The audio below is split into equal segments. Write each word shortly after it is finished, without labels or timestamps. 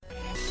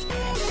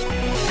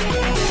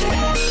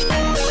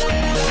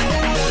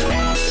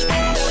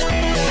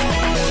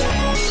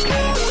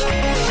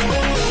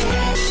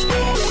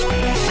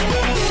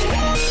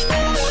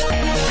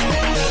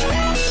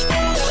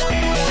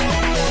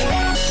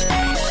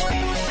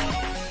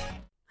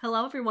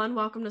Hello everyone,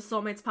 welcome to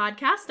Soulmates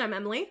Podcast. I'm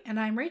Emily. And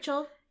I'm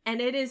Rachel.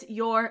 And it is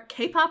your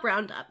K-pop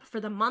roundup for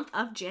the month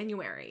of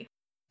January.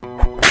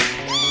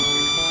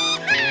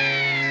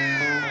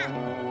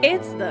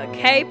 It's the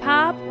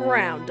K-pop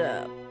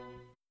roundup.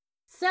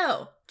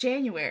 So,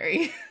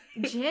 January.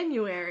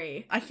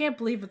 January. I can't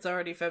believe it's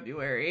already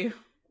February.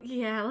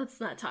 Yeah, let's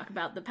not talk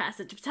about the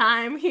passage of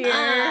time here.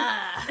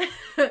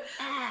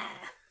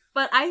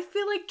 But I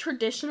feel like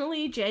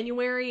traditionally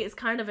January is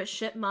kind of a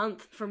shit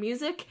month for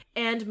music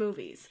and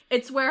movies.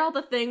 It's where all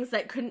the things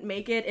that couldn't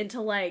make it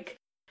into like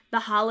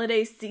the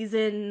holiday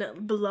season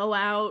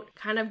blowout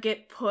kind of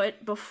get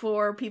put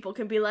before people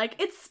can be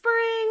like, it's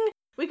spring!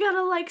 We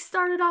gotta like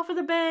start it off with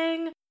a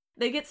bang.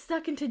 They get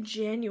stuck into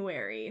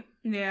January.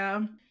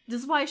 Yeah.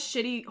 This is why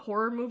shitty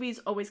horror movies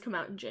always come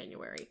out in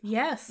January.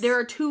 Yes. There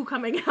are 2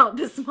 coming out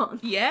this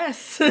month.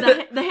 Yes.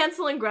 the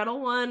Hansel and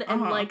Gretel one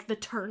and like The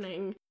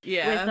Turning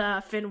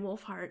with Finn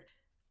Wolfhard.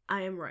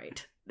 I am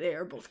right. They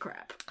are both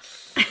crap.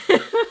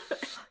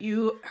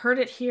 You heard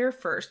it here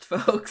first,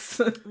 folks.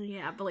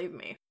 Yeah, believe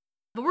me.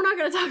 But we're not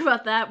going to talk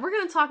about that. We're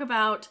going to talk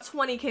about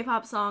 20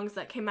 K-pop songs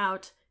that came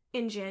out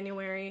in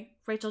January.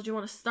 Rachel, do you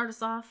want to start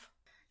us off?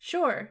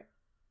 Sure.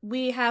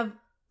 We have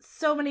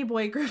so many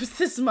boy groups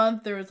this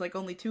month. There was like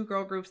only 2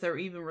 girl groups that were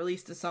even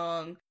released a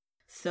song.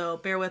 So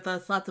bear with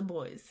us, lots of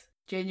boys.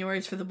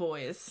 January's for the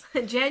boys.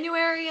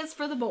 January is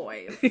for the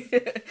boys.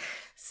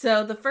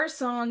 So the first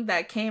song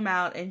that came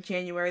out in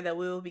January that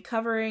we will be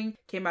covering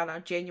came out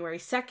on January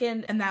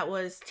 2nd, and that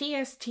was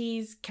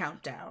TST's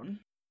Countdown.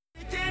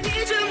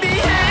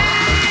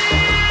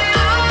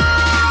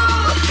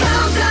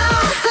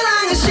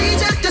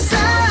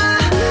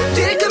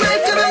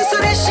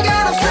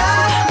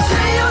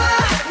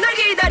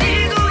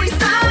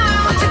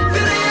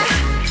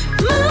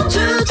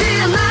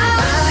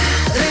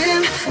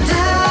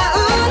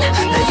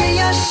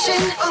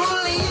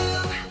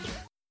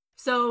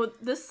 So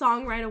this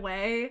song right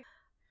away,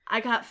 I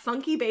got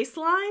funky bass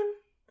line,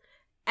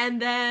 and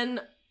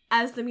then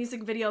as the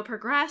music video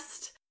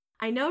progressed,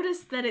 I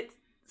noticed that it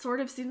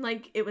sort of seemed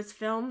like it was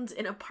filmed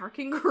in a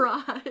parking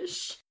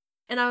garage.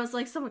 And I was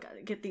like, someone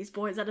gotta get these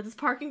boys out of this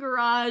parking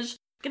garage.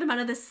 Get them out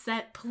of this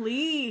set,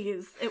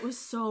 please. It was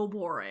so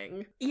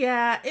boring.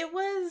 Yeah, it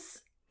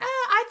was...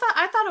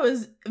 I thought it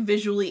was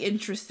visually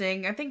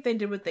interesting. I think they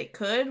did what they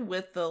could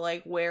with the,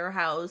 like,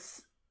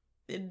 warehouse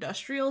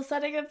industrial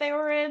setting that they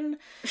were in.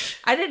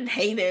 I didn't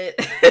hate it.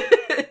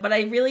 But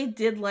I really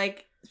did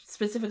like,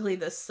 specifically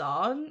the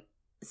song.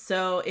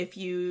 So if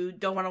you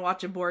don't want to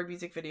watch a boring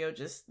music video,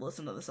 just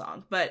listen to the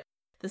song. But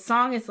the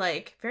song is,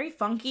 like, very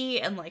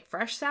funky and, like,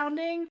 fresh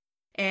sounding.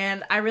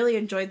 And I really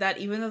enjoyed that,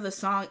 even though the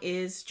song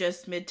is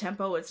just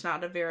mid-tempo. It's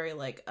not a very,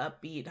 like,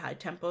 upbeat,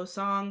 high-tempo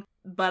song.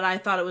 But I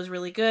thought it was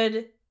really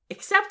good,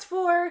 except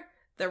for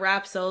the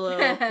rap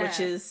solo, which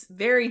is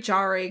very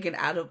jarring and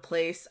out of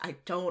place. I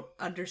don't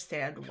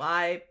understand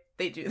why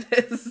they do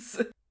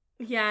this.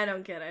 Yeah, I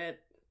don't get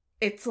it.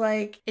 It's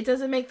like, it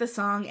doesn't make the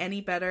song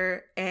any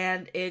better,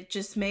 and it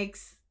just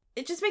makes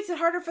it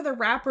harder for the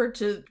rapper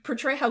to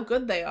portray how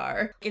good they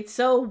are. It's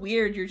so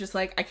weird. You're just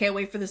like, I can't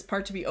wait for this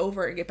part to be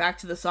over and get back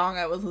to the song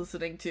I was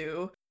listening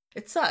to.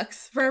 It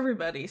sucks for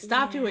everybody.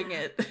 Stop doing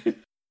it.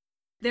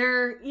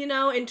 There,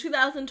 in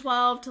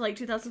 2012 to like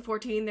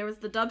 2014, there was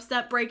the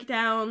dubstep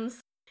breakdowns.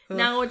 Ugh.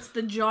 Now it's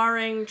the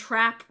jarring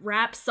trap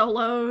rap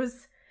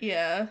solos.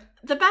 Yeah.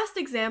 The best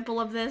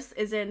example of this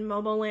is in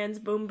Momoland's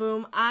Boom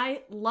Boom.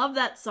 I love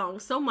that song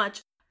so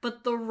much,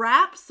 but the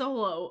rap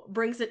solo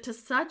brings it to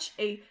such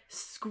a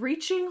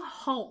screeching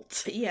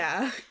halt.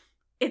 Yeah.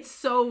 It's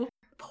so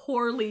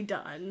poorly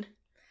done.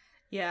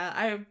 Yeah,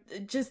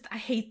 I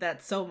hate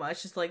that so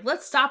much. It's like,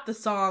 let's stop the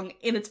song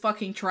in its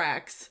fucking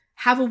tracks.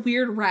 Have a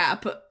weird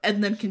rap,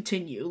 and then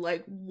continue.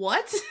 Like,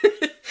 what?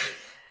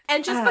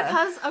 And just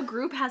because a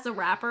group has a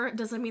rapper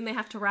doesn't mean they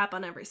have to rap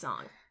on every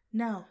song.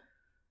 No.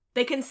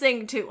 They can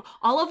sing, too.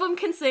 All of them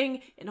can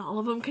sing, and all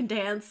of them can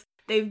dance.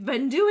 They've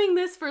been doing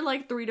this for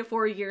like 3 to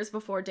 4 years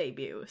before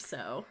debut,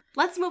 so.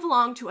 Let's move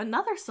along to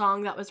another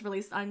song that was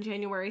released on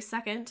January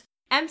 2nd.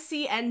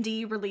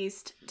 MCND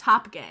released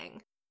Top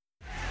Gang.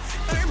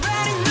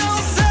 Everybody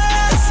knows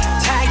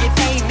us. Target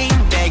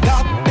aiming, bag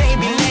up,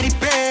 baby, let it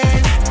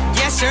burn.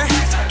 Yes, sir.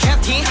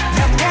 Captain,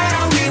 no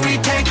matter we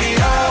take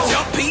it all.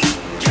 Jumpy.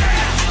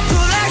 Who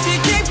likes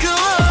it, keep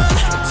going.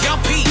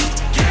 Jumpy.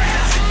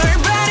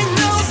 Everybody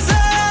knows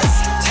us.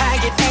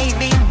 Target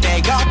aiming,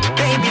 bag up,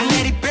 baby,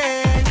 let it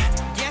burn.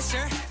 Yes,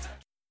 sir.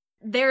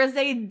 There is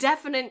a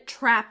definite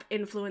trap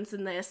influence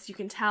in this, you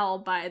can tell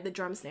by the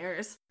drum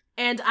snares.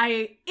 And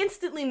I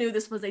instantly knew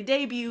this was a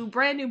debut,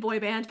 brand new boy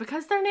band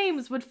because their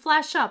names would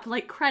flash up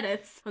like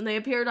credits when they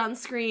appeared on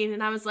screen.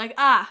 And I was like,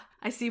 I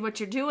see what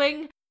you're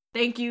doing.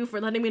 Thank you for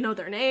letting me know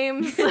their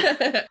names.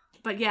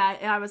 But yeah,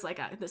 I was like,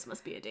 this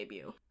must be a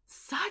debut.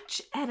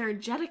 Such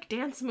energetic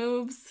dance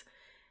moves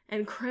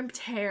and crimped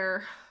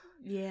hair.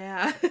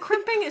 Yeah.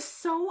 Crimping is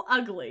so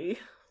ugly.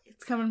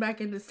 It's coming back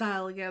into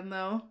style again,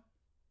 though.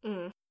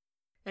 Mm.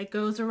 It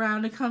goes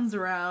around, it comes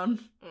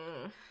around.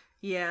 Mm.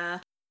 Yeah.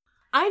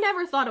 I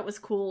never thought it was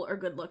cool or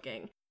good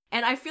looking.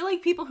 And I feel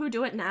like people who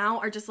do it now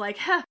are just like,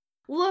 huh,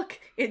 look,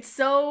 it's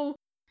so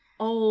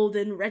old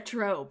and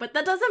retro. But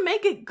that doesn't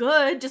make it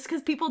good just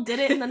because people did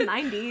it in the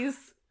 90s.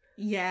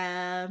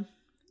 Yeah.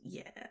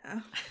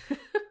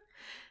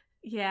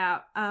 Yeah,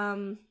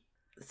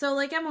 So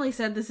like Emily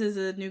said, this is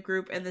a new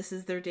group and this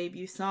is their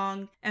debut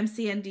song.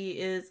 MCND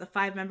is a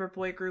 5-member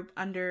boy group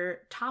under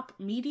Top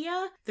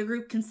Media. The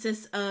group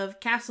consists of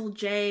Castle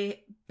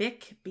J,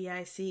 Bic,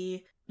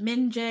 B-I-C,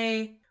 Min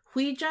J,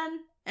 Huijun,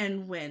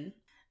 and Win.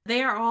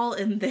 They are all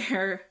in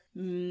their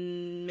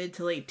mid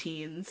to late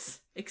teens,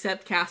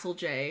 except Castle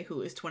J,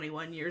 who is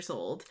 21 years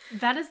old.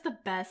 that is the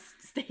best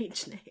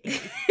stage name.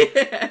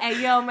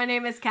 Hey, yo, my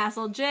name is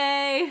Castle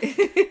J.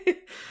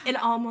 It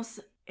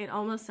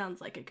almost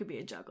sounds like it could be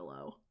a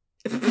juggalo.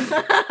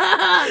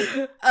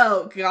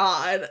 Oh,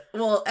 God.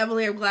 Well,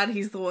 Emily, I'm glad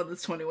he's the one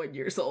that's 21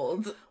 years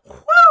old.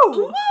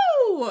 Woo!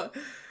 Woo!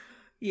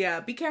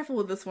 Yeah, be careful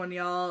with this one,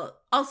 y'all.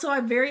 Also,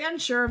 I'm very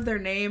unsure of their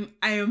name.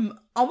 I am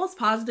almost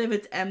positive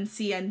it's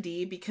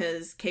MCND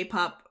because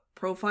K-pop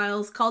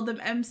profiles called them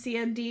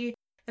MCND,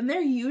 and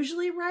they're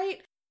usually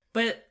right,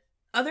 but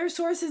other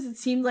sources it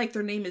seemed like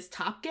their name is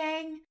Top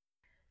Gang.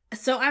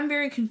 So I'm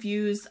very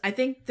confused. I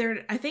think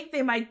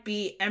they might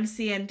be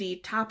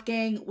MCND Top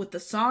Gang with the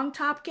song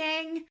Top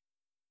Gang,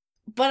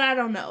 but I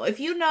don't know. If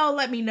you know,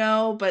 let me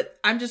know, but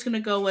I'm just gonna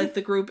go with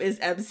the group is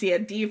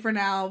MCND for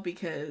now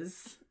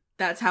because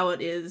that's how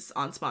it is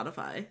on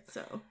Spotify.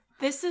 So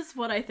This is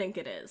what I think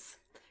it is.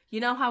 You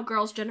know how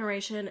Girls'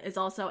 Generation is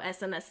also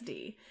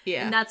SNSD?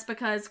 yeah. And that's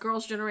because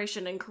Girls'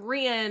 Generation in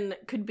Korean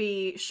could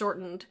be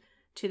shortened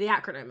to the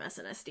acronym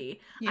SNSD.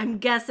 Yeah. I'm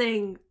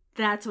guessing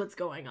that's what's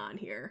going on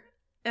here.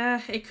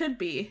 It could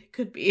be.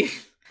 Could be.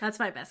 That's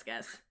my best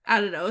guess. I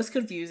don't know. It's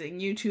confusing.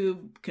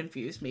 YouTube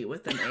confused me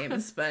with the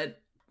names, but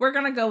we're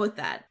gonna go with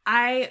that.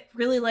 I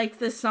really like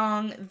this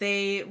song.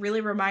 They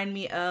really remind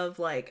me of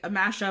like a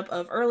mashup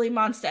of early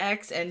Monsta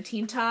X and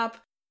Teen Top,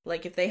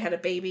 like if they had a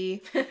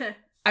baby.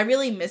 I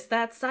really miss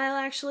that style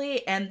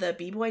actually, and the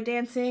b-boy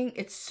dancing.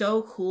 It's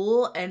so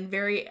cool and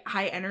very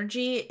high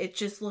energy. It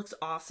just looks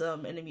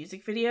awesome in a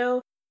music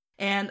video.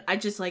 And I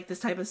just like this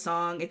type of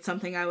song. It's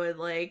something I would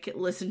like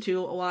listen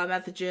to while I'm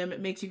at the gym. It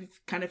makes you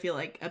kind of feel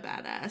like a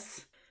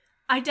badass.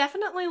 I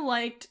definitely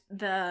liked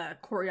the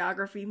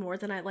choreography more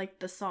than I liked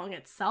the song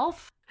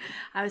itself.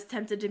 I was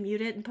tempted to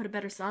mute it and put a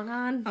better song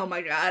on. Oh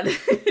my god.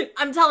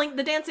 I'm telling,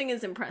 the dancing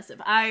is impressive.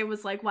 I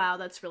was like, wow,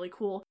 that's really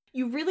cool.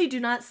 You really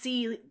do not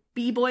see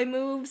b-boy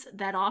moves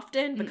that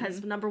often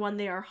because number one,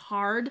 they are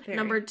hard. Very.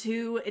 Number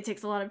two, it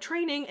takes a lot of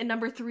training. And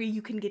number three,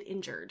 you can get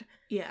injured.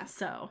 Yeah.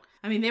 So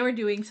I mean, they were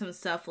doing some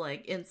stuff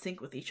like in sync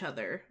with each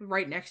other,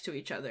 right next to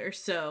each other.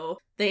 So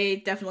they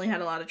definitely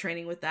had a lot of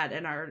training with that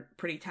and are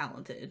pretty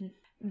talented.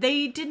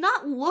 they did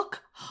not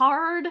look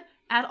hard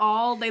at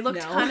all. They looked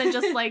No. kind of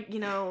just like,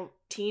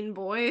 teen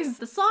boys.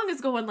 The song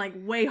is going like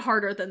way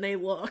harder than they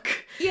look.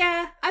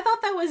 Yeah, I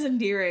thought that was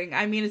endearing.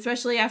 I mean,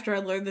 especially after I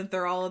learned that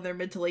they're all in their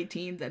mid to late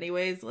teens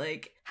anyways.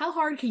 Like, how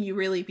hard can you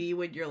really be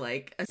when you're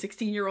like a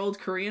 16-year-old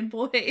Korean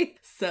boy?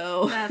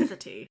 So, That's the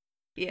tea.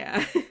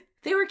 yeah.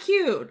 They were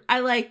cute. I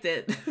liked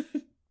it.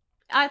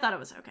 I thought it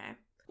was okay.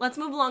 Let's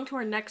move along to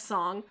our next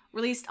song.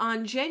 Released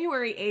on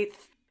January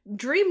 8th,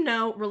 Dream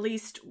Note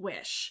released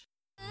Wish.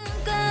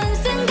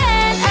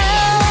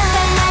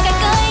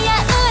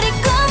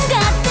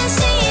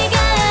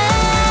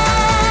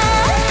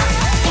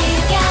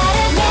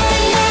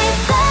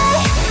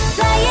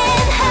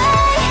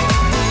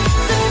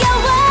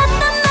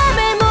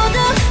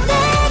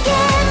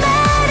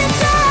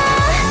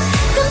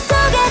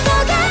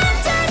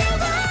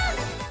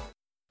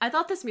 I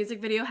thought this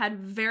music video had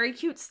very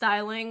cute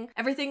styling.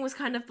 Everything was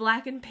kind of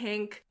black and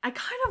pink. I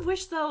kind of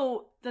wish,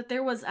 though, that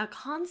there was a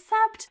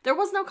concept. There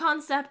was no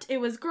concept.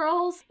 It was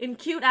girls in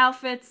cute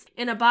outfits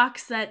in a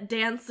box set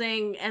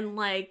dancing and,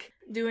 like,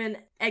 doing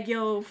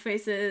eggyo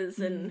faces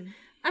and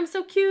I'm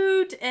so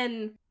cute.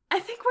 And I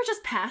think we're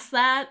just past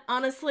that,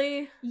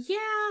 honestly. Yeah.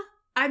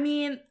 I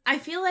mean, I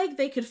feel like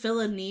they could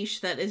fill a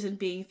niche that isn't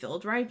being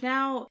filled right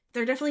now.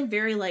 They're definitely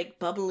very, like,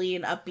 bubbly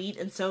and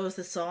upbeat, and so is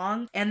the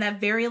song. And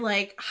that very,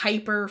 like,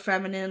 hyper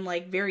feminine,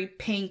 like, very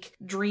pink,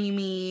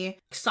 dreamy,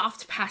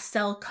 soft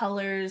pastel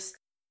colors.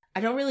 I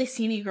don't really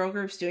see any girl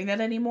groups doing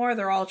that anymore.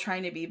 They're all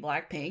trying to be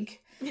Blackpink.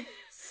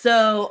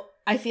 So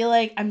I feel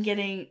like I'm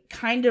getting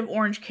kind of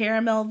orange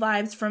caramel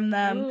vibes from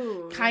them.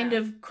 Ooh, Kind yeah.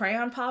 of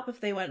crayon pop if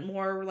they went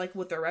more, like,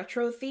 with the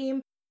retro theme.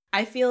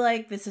 I feel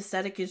like this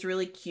aesthetic is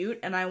really cute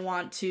and I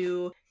want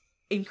to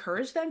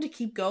encourage them to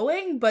keep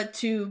going, but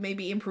to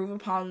maybe improve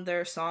upon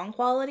their song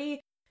quality,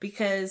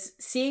 because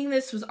seeing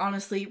this was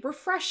honestly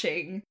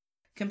refreshing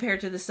compared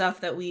to the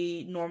stuff that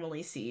we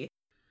normally see.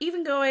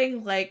 Even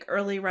going like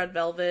early Red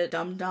Velvet,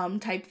 Dum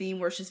Dum type theme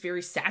where it's just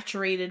very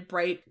saturated,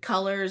 bright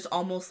colors,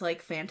 almost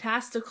like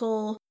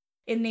fantastical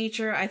in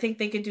nature. I think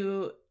they could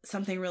do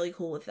something really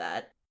cool with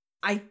that.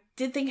 I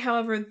did think,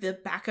 however, the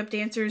backup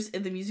dancers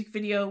in the music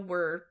video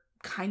were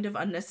kind of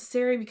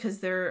unnecessary because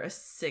they're a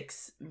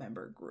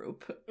 6-member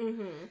group.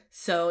 Mm-hmm.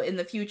 So in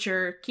the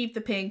future, keep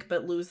the pink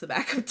but lose the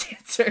backup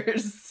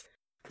dancers.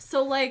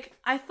 So, like,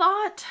 I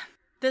thought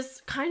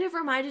this kind of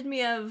reminded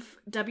me of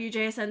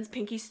WJSN's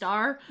Pinky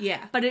Star.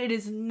 Yeah. But it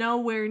is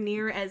nowhere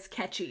near as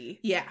catchy.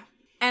 Yeah.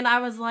 And I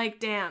was like,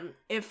 damn,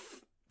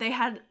 if they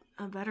had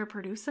a better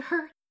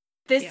producer,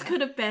 this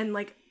could have been,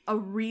 like, a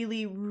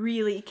really,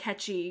 really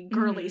catchy,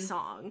 girly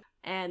song.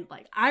 And,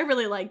 like, I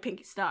really like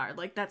Pinky Star.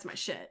 Like, that's my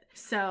shit.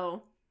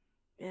 So,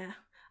 yeah.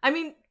 I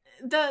mean,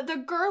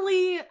 the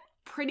girly,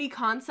 pretty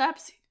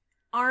concepts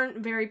aren't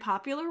very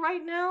popular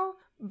right now,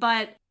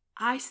 but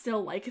I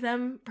still like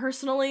them,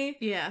 personally.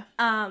 Yeah.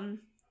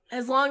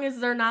 As long as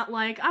they're not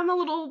like, I'm a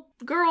little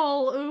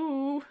girl,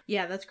 ooh.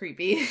 Yeah, that's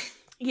creepy.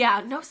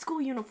 Yeah, no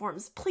school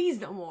uniforms. Please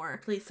no more.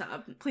 Please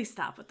stop. Please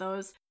stop with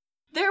those.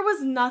 There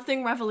was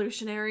nothing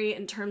revolutionary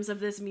in terms of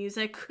this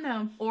music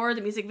No. or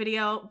the music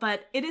video,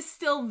 but it is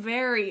still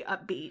very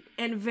upbeat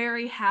and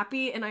very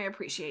happy, and I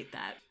appreciate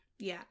that.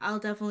 Yeah, I'll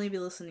definitely be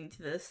listening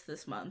to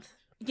this month.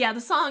 Yeah,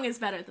 the song is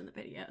better than the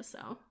video,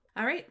 so.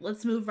 All right,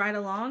 let's move right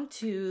along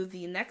to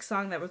the next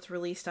song that was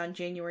released on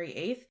January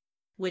 8th,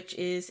 which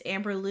is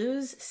Amber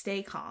Lou's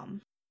Stay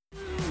Calm.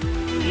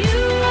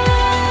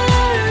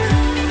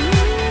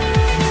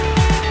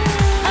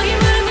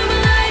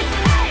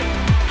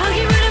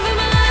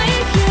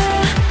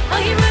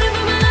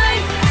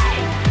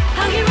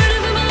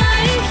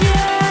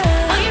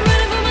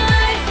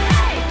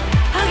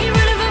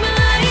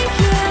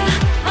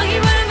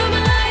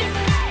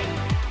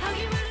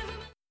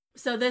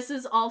 So this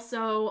is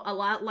also a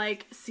lot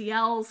like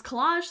CL's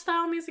collage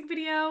style music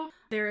video.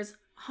 There's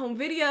home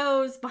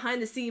videos,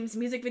 behind the scenes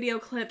music video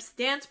clips,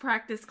 dance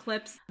practice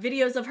clips,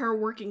 videos of her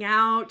working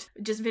out,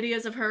 just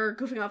videos of her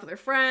goofing off with her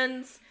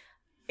friends,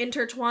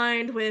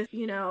 intertwined with,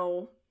 you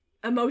know,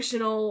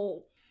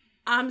 emotional,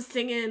 I'm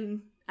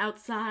singing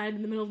outside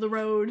in the middle of the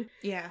road,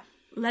 Yeah.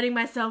 letting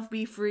myself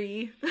be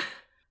free.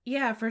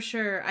 Yeah, for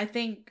sure. I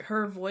think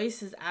her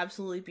voice is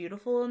absolutely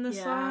beautiful in this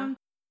Yeah. song.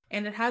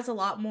 And it has a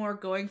lot more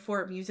going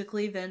for it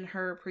musically than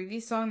her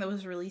previous song that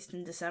was released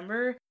in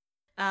December.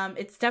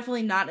 It's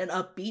definitely not an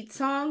upbeat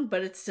song,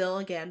 but it's still,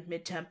 again,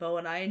 mid-tempo,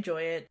 and I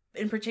enjoy it.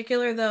 In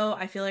particular, though,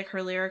 I feel like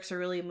her lyrics are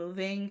really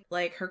moving.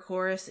 Like, her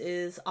chorus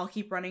is, I'll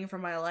keep running for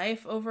my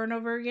life, over and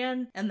over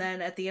again. And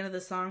then at the end of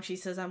the song, she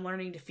says, I'm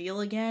learning to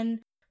feel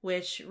again,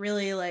 which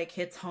really, like,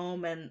 hits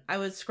home. And I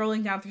was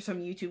scrolling down through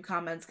some YouTube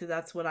comments, because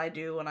that's what I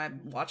do when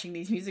I'm watching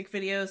these music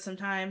videos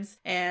sometimes.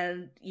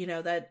 And, you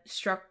know, that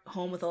struck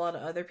home with a lot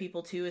of other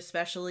people, too,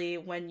 especially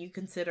when you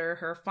consider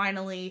her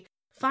finally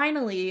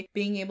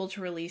being able to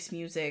release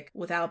music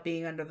without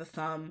being under the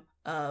thumb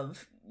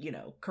of, you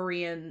know,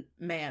 Korean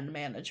man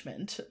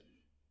management.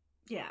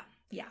 Yeah.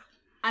 Yeah.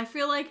 I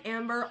feel like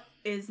Amber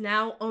is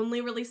now only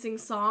releasing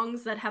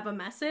songs that have a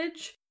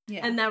message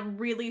Yeah. and that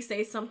really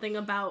say something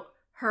about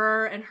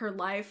her and her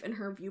life and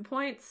her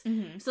viewpoints.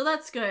 Mm-hmm. So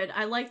that's good.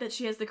 I like that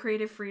she has the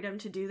creative freedom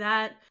to do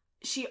that.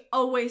 She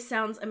always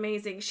sounds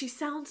amazing. She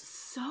sounds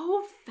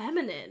so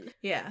feminine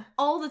Yeah.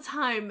 all the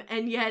time,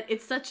 and yet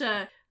it's such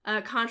a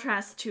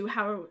contrast to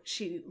how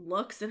she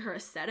looks and her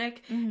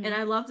aesthetic, Mhm. and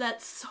I love that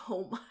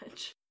so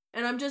much.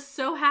 And I'm just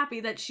so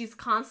happy that she's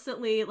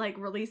constantly, like,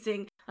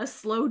 releasing a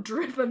slow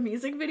drip of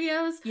music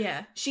videos.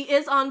 Yeah. She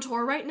is on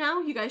tour right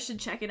now. You guys should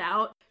check it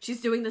out.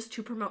 She's doing this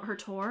to promote her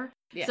tour.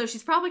 Yeah. So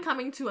she's probably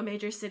coming to a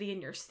major city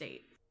in your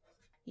state.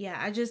 Yeah,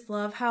 I just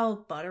love how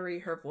buttery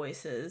her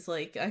voice is.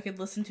 Like, I could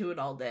listen to it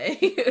all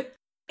day.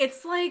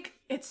 It's like,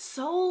 it's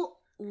so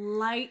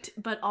light,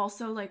 but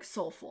also, like,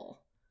 soulful.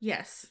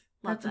 Yes.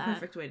 Love That's that. a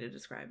perfect way to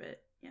describe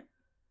it. Yeah.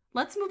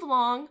 Let's move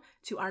along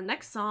to our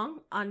next song.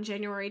 On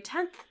January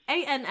 10th,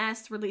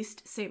 ANS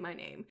released Say My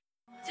Name.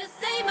 Just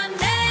say my name.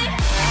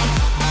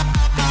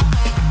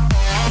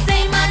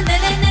 Say my name.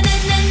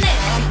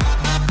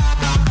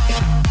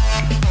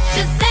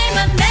 Just say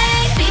my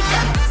name.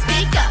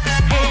 Speak up,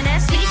 and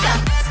speak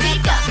up,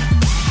 speak up,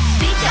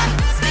 speak up,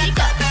 speak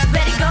up.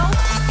 Ready, go.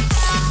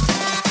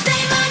 Say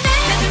my name.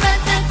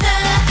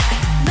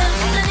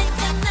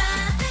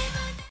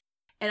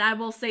 And I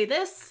will say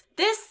this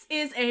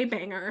is a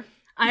banger.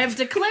 I have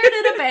declared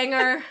it a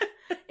banger.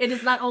 It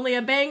is not only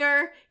a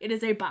banger, it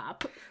is a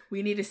bop.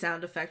 We need a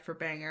sound effect for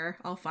banger.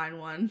 I'll find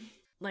one.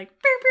 Like,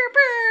 pew, pew,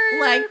 pew.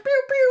 Like,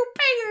 pew, pew,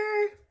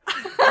 banger.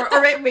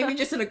 or maybe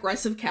just an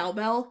aggressive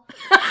cowbell.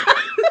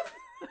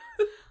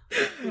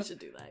 We should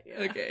do that, yeah.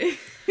 Okay.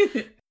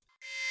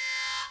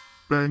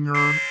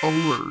 Banger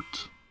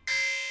alert.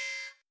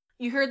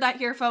 You heard that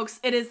here, folks.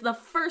 It is the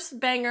first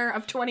banger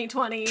of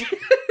 2020.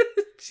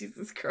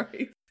 Jesus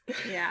Christ.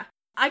 Yeah.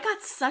 I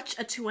got such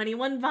a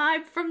 2NE1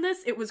 vibe from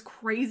this. It was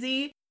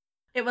crazy.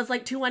 It was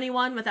like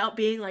 2NE1 without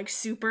being like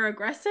super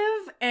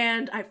aggressive,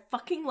 and I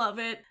fucking love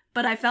it.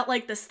 But I felt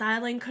like the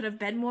styling could have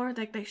been more,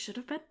 like they should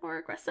have been more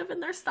aggressive in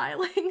their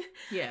styling.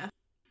 Yeah.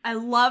 I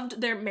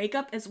loved their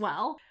makeup as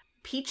well.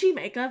 Peachy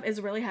makeup is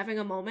really having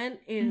a moment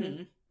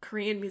in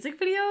Korean music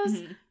videos.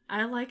 Mhm.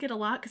 I like it a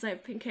lot because I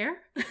have pink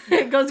hair.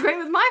 It goes great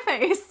with my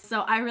face.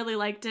 So I really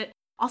liked it.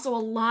 Also, a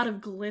lot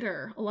of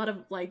glitter. A lot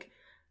of, like,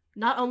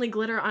 not only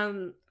glitter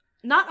eyeshadow,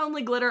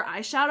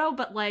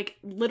 but, like,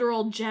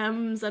 literal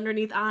gems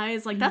underneath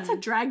eyes. Like, that's a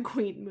drag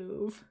queen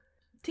move.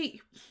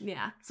 Tea.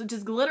 Yeah, so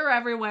just glitter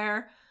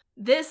everywhere.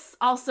 This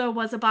also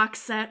was a box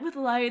set with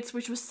lights,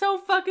 which was so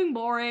fucking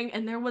boring,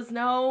 and there was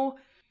no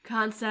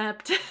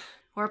concept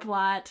or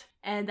plot,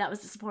 and that was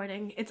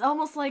disappointing. It's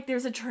almost like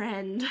there's a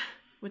trend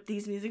with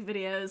these music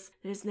videos.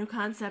 There's no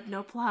concept,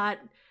 no plot.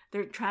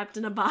 They're trapped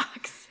in a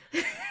box.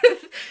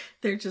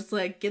 They're just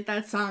like, get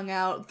that song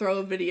out, throw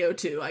a video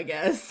too, I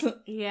guess.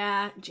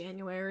 Yeah,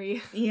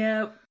 January.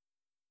 Yep.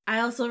 I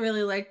also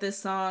really like this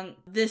song.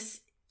 This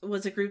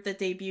was a group that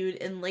debuted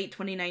in late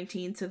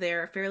 2019, so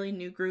they're a fairly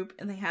new group,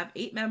 and they have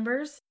 8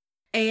 members.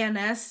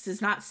 ANS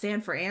does not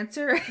stand for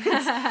answer.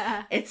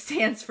 It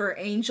stands for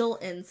Angel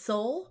and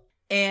Soul.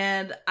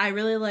 And I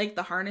really like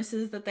the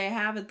harnesses that they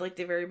have at like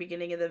the very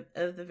beginning of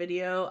the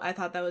video. I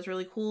thought that was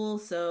really cool,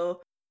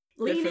 so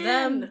good for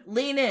them.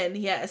 Lean in,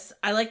 yes.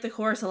 I like the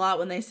chorus a lot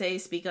when they say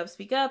speak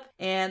up,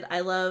 and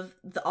I love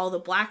all the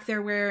black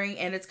they're wearing,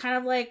 and it's kind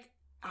of like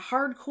a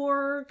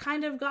hardcore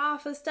kind of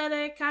goth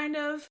aesthetic, kind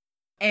of.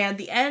 And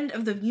the end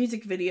of the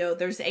music video,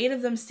 there's 8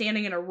 of them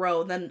standing in a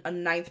row, then a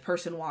 9th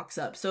person walks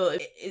up. So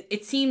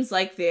it seems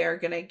like they're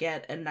gonna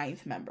get a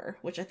 9th member,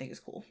 which I think is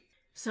cool.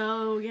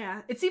 So,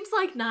 yeah. It seems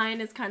like 9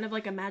 is kind of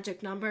like a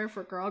magic number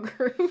for girl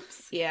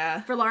groups.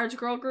 Yeah. For large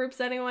girl groups,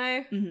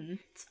 anyway. Mm-hmm.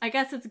 I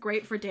guess it's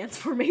great for dance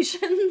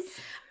formations.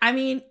 I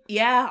mean,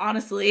 yeah,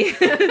 honestly.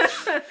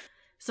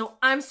 So,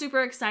 I'm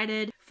super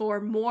excited for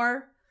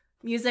more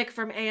music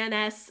from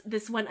ANS.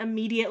 This went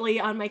immediately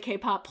on my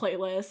K-pop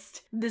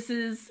playlist. This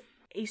is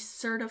a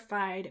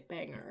certified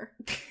banger.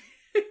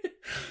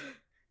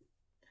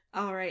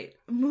 All right,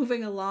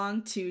 moving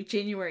along to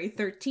January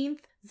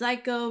 13th,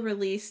 Zyko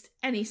released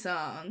Any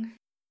Song.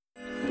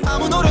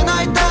 아무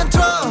노래나 일단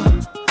틀어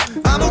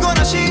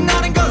아무거나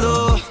신나는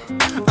걸로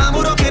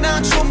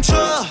아무렇게나 춤춰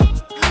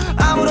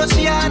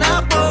아무렇지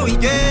않아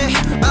보이게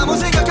아무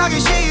생각하기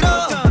싫어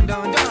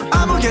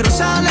아무개로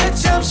살래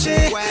잠시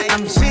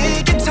I'm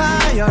sick and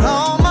tired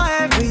of my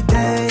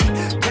everyday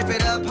Keep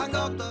it up 한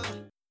것도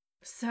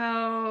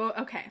So,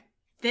 okay.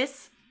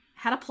 This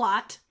had a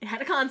plot. It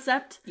had a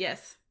concept.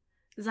 Yes.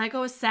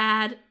 Zyko is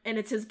sad, and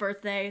it's his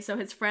birthday, so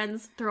his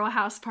friends throw a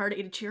house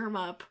party to cheer him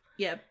up.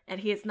 Yep.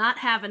 And he is not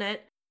having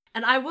it.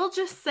 And I will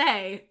just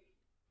say,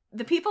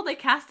 the people they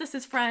cast as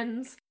his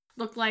friends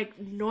look like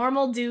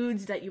normal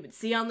dudes that you would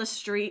see on the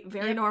street,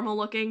 very normal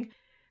looking.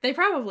 They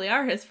probably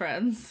are his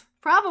friends.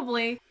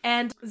 Probably.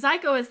 And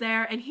Zyko is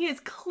there, and he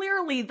is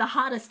clearly the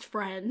hottest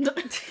friend.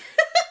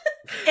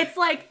 It's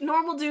like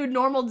normal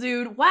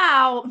dude,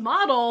 wow,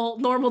 model,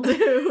 normal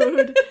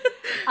dude.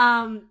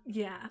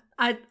 Yeah.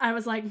 I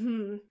was like,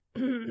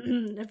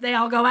 if they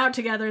all go out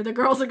together, the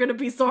girls are gonna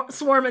be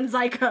swarming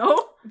Zyko.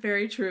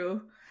 Very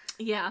true.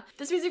 Yeah.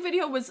 This music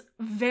video was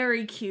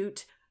very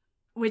cute,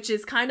 which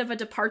is kind of a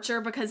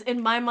departure because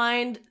in my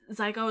mind,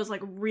 Zyko is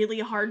like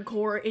really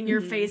hardcore, in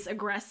your face,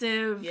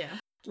 aggressive, Yeah.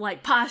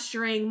 like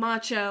posturing,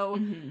 macho.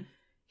 Mm-hmm.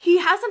 He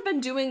hasn't been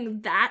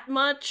doing that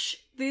much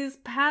these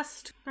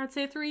past, I'd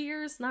say 3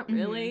 years. Not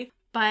really.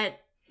 But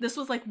this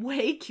was like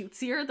way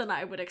cutesier than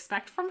I would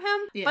expect from him.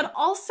 Yeah. But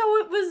also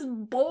it was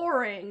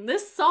boring.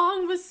 This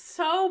song was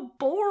so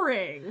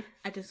boring.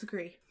 I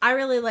disagree. I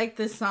really liked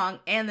this song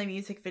and the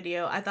music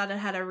video. I thought it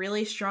had a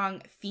really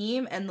strong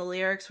theme and the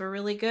lyrics were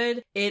really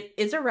good. It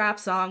is a rap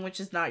song, which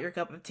is not your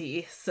cup of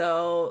tea.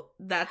 So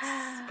that's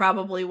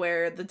probably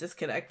where the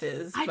disconnect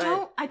is. I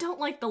don't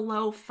like the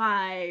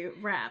lo-fi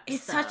rap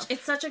stuff.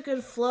 It's such a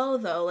good flow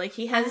though. Like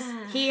he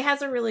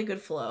has a really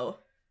good flow.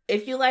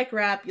 If you like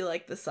rap, you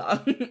like this song.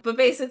 But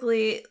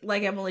basically,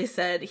 like Emily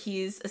said,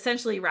 he's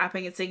essentially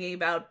rapping and singing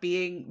about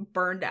being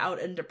burned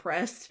out and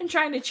depressed and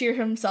trying to cheer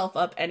himself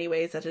up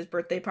anyways at his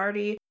birthday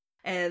party.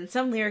 And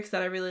some lyrics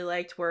that I really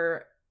liked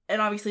were,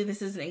 and obviously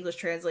this is an English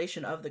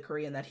translation of the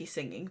Korean that he's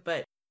singing,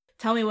 but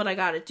tell me what I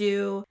gotta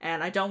do,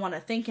 and I don't want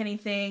to think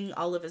anything.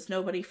 I'll live as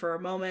nobody for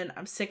a moment.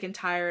 I'm sick and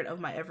tired of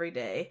my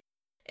everyday.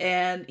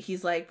 And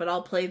he's like, but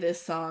I'll play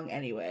this song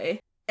anyway.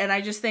 And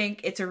I just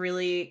think it's a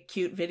really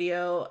cute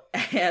video,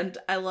 and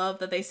I love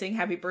that they sing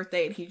happy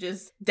birthday and he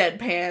just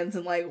deadpans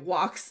and like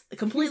walks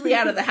completely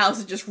out of the house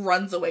and just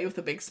runs away with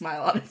a big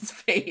smile on his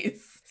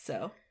face.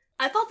 So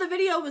I thought the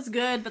video was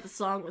good, but the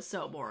song was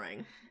so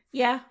boring.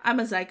 yeah, I'm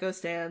a Zyko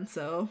stan,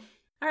 so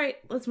alright,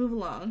 let's move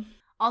along.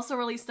 Also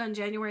released on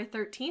January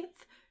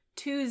 13th,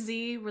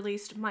 2Z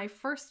released My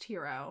First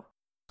Hero.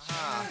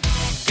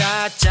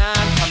 가장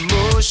다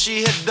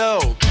무시해도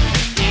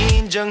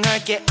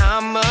인정할게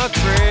I'm a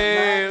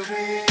creep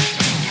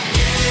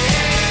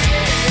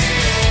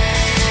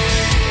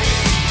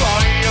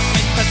볼륨이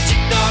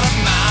터지도록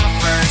my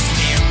first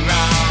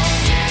hero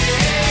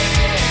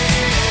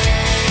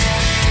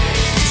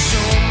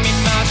숨이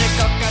멎을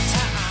것 같아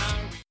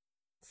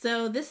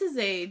So this is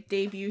a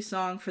debut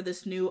song for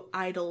this new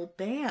idol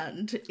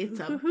band. It's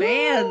a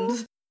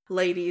band,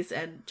 ladies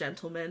and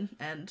gentlemen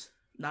and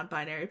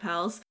non-binary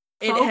pals.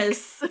 It has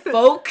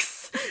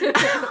folks.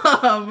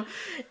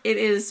 It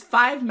is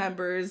 5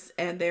 members,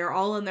 and they're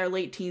all in their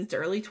late teens to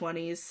early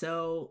 20s,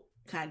 so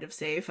kind of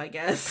safe, I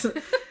guess.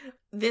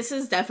 This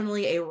is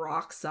definitely a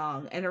rock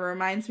song, and it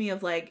reminds me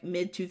of like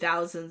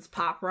mid-2000s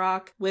pop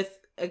rock with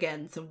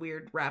again, some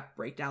weird rap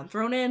breakdown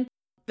thrown in.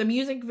 The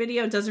music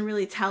video doesn't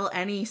really tell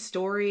any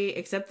story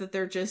except that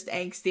they're just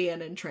angsty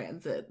and in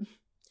transit.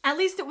 At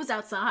least it was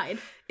outside.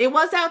 It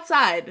was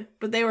outside,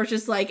 but they were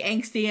just like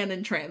angsty and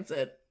in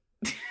transit.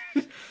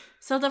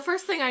 So the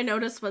first thing I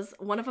noticed was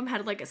one of them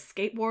had like a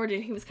skateboard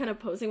and he was kind of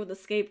posing with a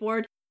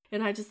skateboard.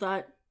 And I just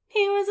thought,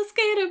 he was a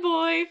skater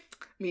boy.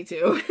 Me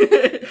too.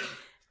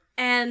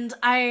 And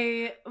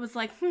I was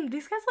like,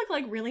 these guys look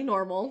like really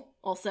normal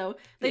also.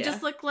 They Yeah.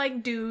 just look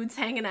like dudes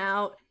hanging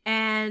out.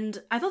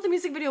 And I thought the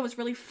music video was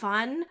really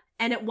fun.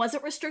 And it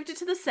wasn't restricted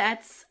to the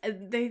sets.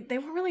 They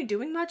weren't really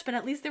doing much, but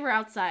at least they were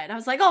outside. I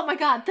was like, oh my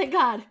god, thank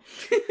god.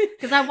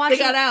 Because I watched They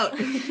got out.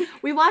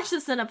 We watched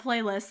this in a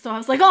playlist, so I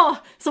was like,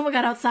 oh, someone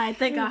got outside,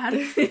 thank god.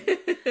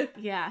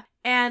 Yeah.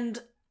 And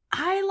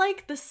I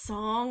like the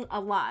song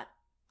a lot.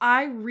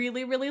 I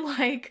really, really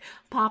like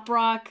pop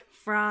rock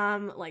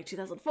from like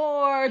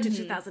 2004 to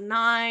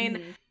 2009.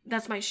 Mhm.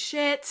 That's my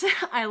shit.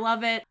 I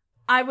love it.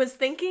 I was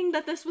thinking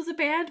that this was a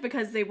band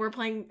because they were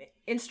playing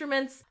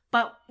instruments,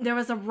 but there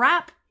was a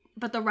rap,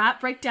 but the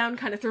rap breakdown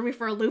kind of threw me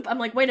for a loop. I'm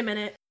like, wait a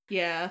minute.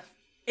 Yeah.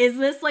 Is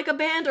this like a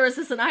band or is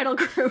this an idol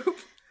group?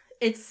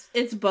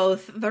 It's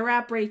both. The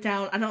rap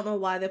breakdown, I don't know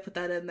why they put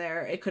that in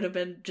there. It could have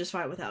been just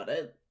fine without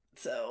it.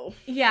 So,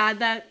 Yeah,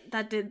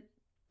 that did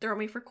throw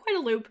me for quite a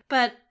loop.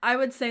 But I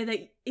would say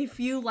that if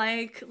you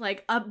like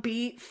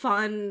upbeat,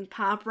 fun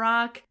pop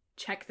rock,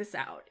 check this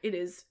out. It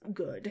is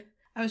good.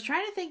 I was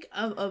trying to think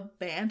of a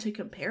band to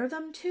compare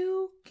them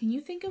to. Can you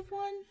think of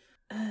one?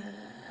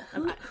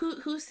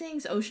 Who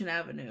sings Ocean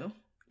Avenue?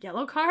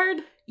 Yellow Card?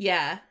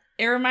 Yeah,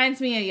 it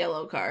reminds me of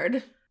Yellow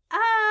Card.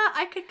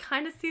 I could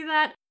kind of see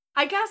that.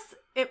 I guess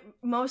it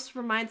most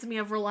reminds me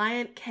of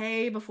Reliant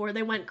K before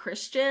they went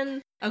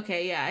Christian.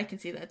 Okay, yeah, I can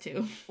see that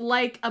too.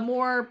 Like a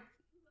more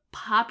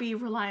poppy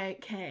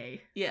Reliant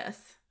K. Yes.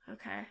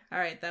 Okay. All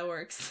right, that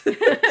works.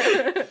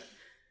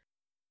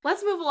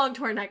 Let's move along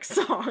to our next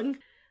song.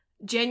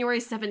 January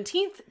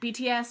 17th,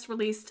 BTS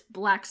released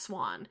Black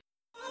Swan.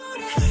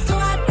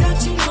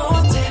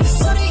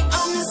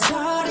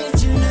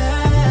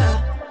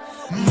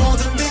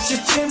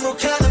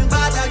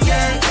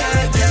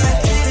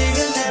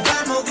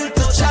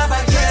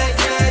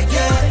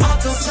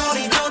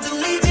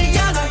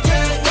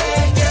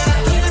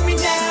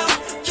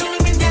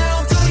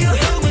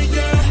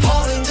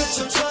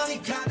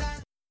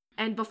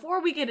 And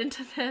before we get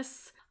into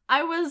this,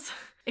 I was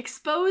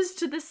exposed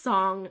to this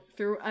song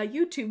through a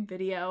YouTube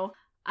video.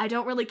 I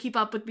don't really keep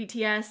up with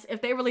BTS.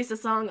 If they release a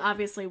song,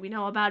 obviously we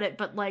know about it,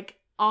 but like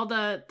all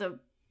the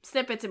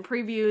snippets and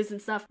previews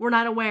and stuff, we're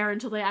not aware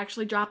until they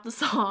actually drop the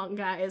song,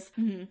 guys.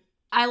 Mm-hmm.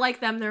 I like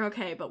them, they're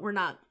okay, but we're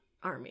not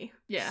ARMY.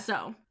 Yeah.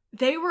 So,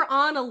 they were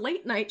on a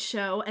late night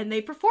show and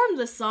they performed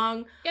this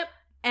song. Yep.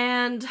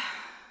 And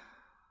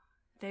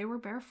they were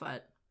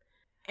barefoot.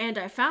 And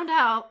I found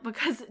out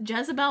because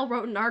Jezebel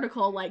wrote an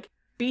article like,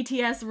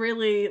 BTS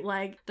really,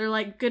 like, they're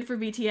like, good for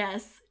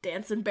BTS,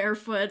 dancing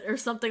barefoot or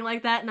something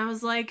like that. And I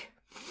was like,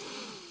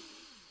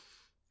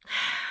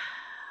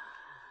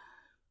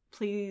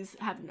 please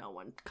have no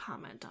one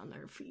comment on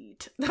their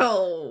feet.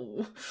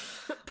 No.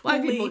 Why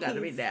people Please.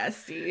 gotta be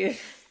nasty?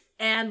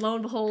 And lo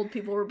and behold,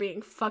 people were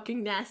being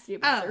fucking nasty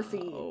about their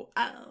feet.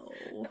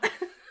 Oh.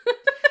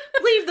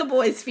 Leave the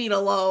boys' feet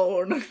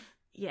alone.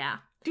 Yeah.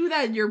 Do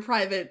that in your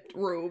private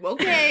room,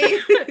 okay?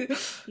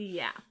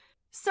 Yeah.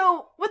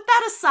 So, with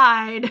that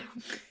aside,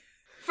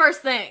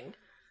 first thing,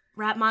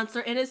 Rap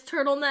Monster in his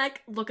turtleneck,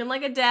 looking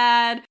like a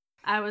dad.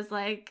 I was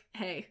like,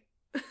 hey.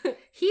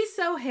 He's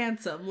so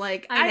handsome.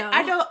 Like,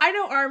 I know. I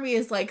know ARMY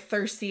is like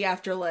thirsty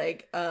after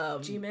like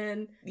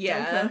G-Man,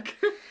 yeah. Jungkook.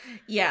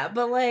 Yeah,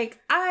 but like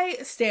I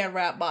stan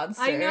Rap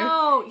Monster. I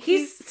know.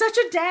 He's such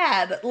a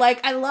dad.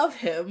 Like, I love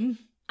him.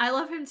 I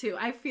love him too.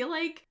 I feel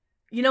like,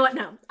 you know what?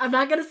 No, I'm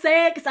not gonna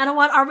say it because I don't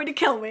want ARMY to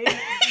kill me.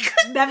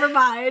 Never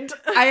mind.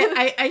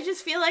 I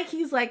just feel like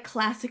he's like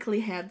classically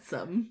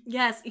handsome.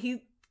 Yes,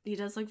 he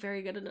does look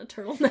very good in a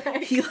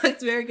turtleneck. He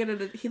looks very good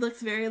at it. He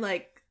looks very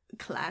like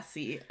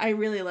classy. I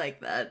really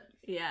like that.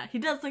 Yeah, he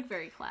does look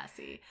very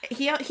classy.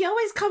 He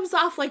always comes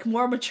off like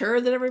more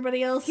mature than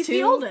everybody else. He's too.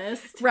 the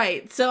oldest.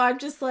 Right. So I'm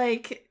just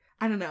like,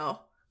 I don't know.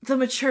 The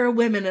mature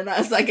women in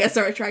us, I guess,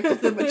 are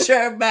attracted to the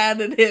mature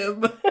man in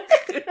him.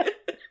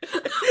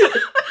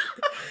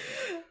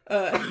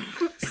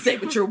 Say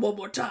mature one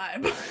more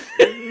time.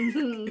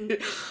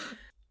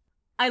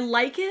 I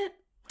like it.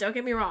 Don't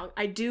get me wrong.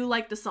 I do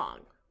like the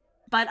song.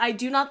 But I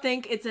do not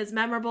think it's as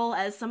memorable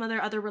as some of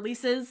their other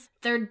releases.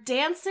 Their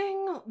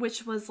dancing,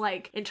 which was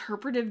like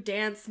interpretive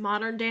dance,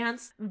 modern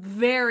dance,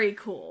 very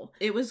cool.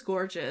 It was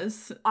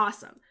gorgeous.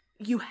 Awesome.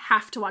 You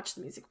have to watch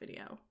the music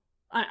video.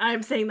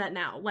 I'm saying that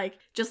now. Like,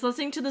 just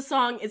listening to the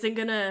song isn't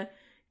gonna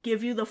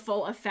give you the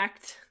full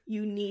effect.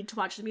 You need to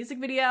watch the music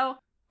video.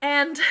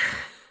 And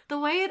the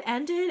way it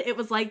ended, it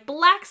was like,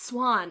 Black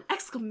Swan,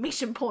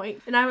 exclamation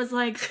point. And I was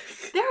like,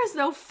 there is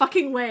no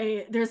fucking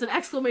way there's an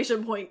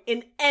exclamation point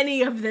in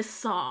any of this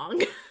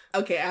song.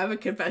 Okay, I have a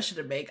confession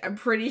to make. I'm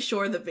pretty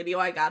sure the video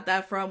I got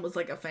that from was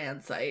like a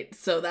fan site.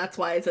 So that's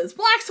why it says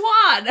Black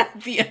Swan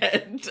at the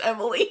end,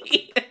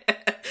 Emily.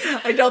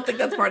 I don't think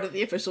that's part of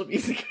the official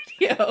music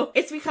video.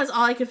 It's because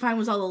all I could find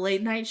was all the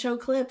late night show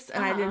clips,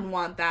 and I didn't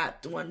want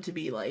that one to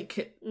be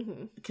like,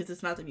 because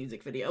it's not the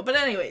music video. But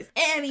anyways.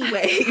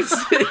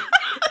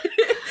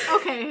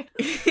 Okay.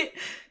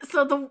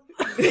 So the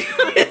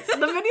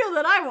video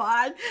that I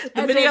watched,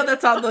 The video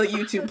that's on the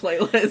YouTube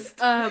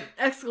playlist.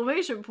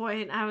 exclamation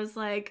point, I was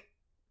like,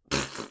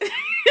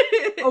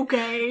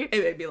 okay.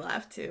 It made me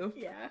laugh too.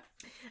 Yeah.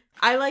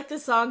 I like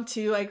this song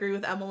too. I agree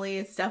with Emily.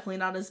 It's definitely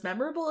not as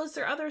memorable as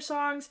their other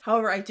songs.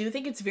 However, I do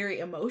think it's very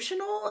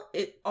emotional.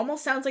 It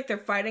almost sounds like they're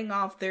fighting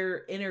off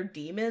their inner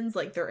demons,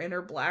 like their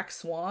inner black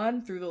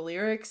swan through the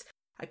lyrics.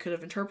 I could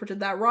have interpreted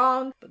that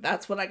wrong, but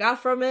that's what I got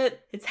from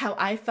it. It's how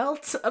I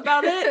felt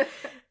about it.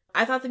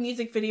 I thought the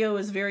music video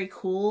was very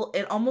cool.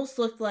 It almost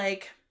looked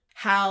like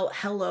how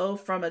Hello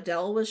from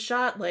Adele was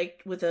shot,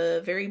 like with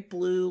a very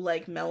blue,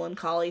 like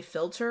melancholy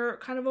filter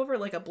kind of over it,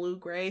 like a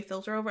blue-gray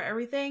filter over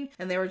everything.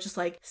 And they were just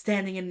like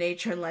standing in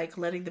nature and like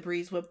letting the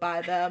breeze whip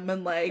by them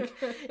and like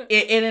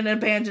in an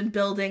abandoned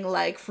building,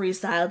 like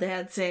freestyle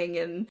dancing.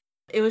 And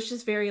it was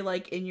just very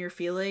like in your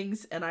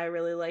feelings. And I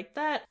really liked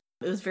that.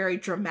 It was very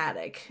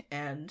dramatic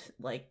and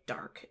like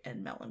dark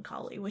and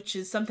melancholy, which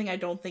is something I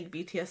don't think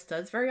BTS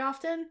does very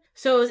often.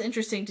 So it was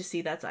interesting to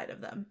see that side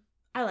of them.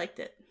 I liked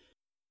it.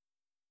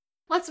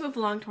 Let's move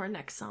along to our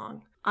next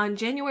song. On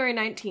January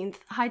 19th,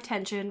 High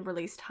Tension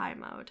released High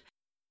Mode.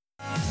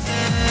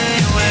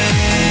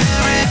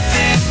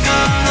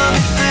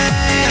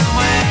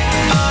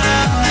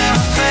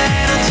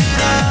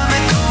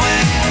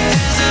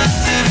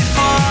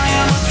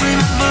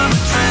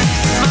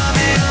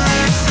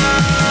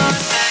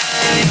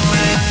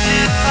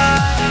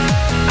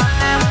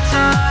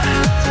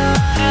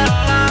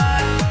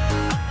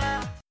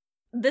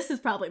 This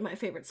is probably my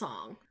favorite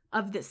song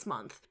of this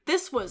month.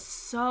 This was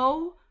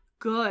so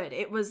good.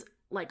 It was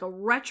like a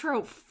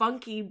retro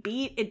funky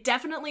beat. It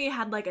definitely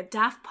had like a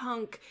Daft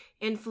Punk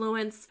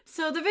influence.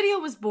 So the video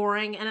was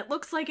boring and it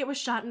looks like it was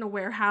shot in a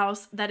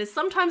warehouse that is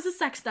sometimes a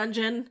sex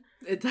dungeon.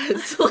 It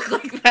does look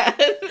like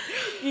that.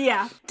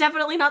 Yeah,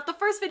 definitely not the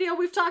first video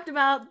we've talked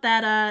about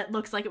that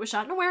looks like it was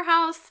shot in a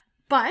warehouse.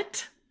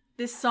 But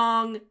this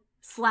song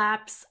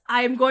slaps.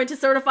 I am going to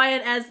certify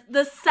it as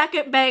the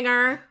second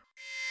banger.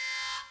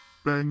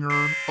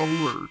 Banger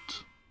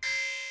alert.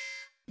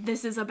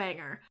 This is a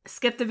banger.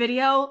 Skip the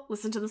video,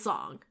 listen to the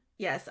song.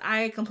 Yes,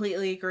 I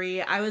completely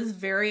agree. I was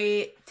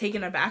very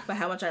taken aback by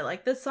how much I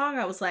liked this song.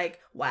 I was like,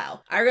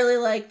 wow, I really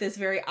like this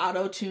very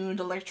auto-tuned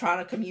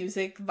electronica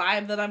music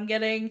vibe that I'm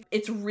getting.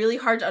 It's really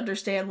hard to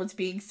understand what's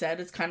being said.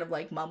 It's kind of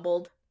like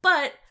mumbled,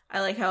 but I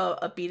like how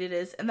upbeat it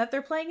is and that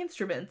they're playing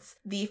instruments.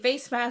 The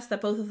face masks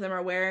that both of them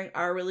are wearing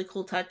are a really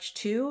cool touch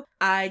too.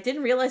 I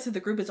didn't realize that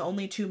the group is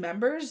only 2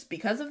 members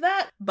because of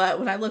that, but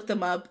when I looked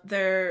them up,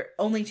 there are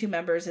only 2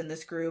 members in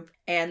this group,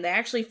 and they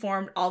actually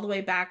formed all the way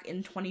back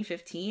in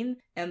 2015,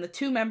 and the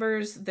 2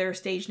 members, their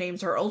stage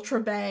names are Ultra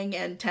Bang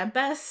and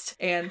Tempest,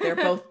 and they're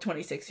both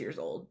 26 years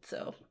old,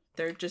 so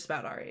they're just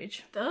about our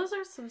age. Those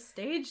are some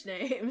stage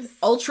names.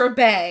 Ultra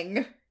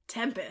Bang.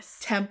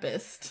 Tempest.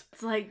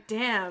 It's like,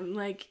 damn,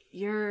 like,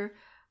 you're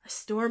a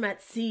storm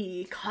at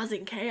sea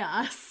causing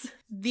chaos.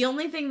 The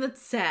only thing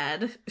that's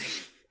sad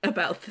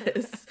about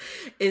this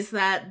is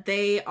that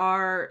they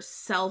are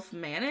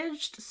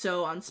self-managed,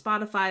 so on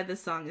Spotify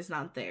this song is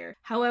not there.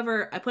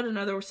 However, I put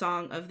another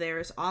song of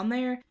theirs on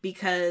there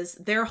because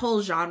their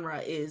whole genre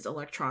is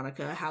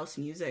electronica, house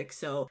music,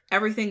 so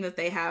everything that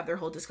they have, their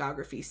whole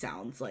discography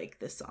sounds like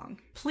this song.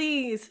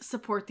 Please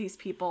support these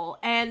people,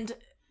 and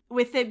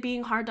with it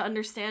being hard to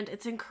understand,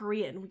 it's in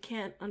Korean. We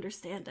can't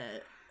understand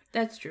it.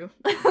 That's true.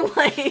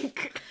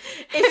 Like,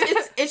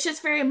 it's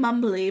just very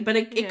mumbly, but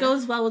it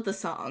goes well with the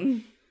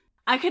song.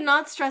 I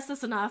cannot stress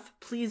this enough.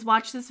 Please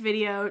watch this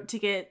video to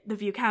get the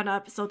view count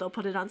up so they'll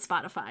put it on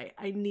Spotify.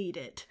 I need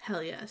it.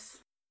 Hell yes.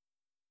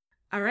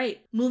 All right,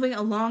 moving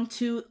along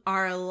to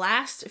our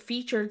last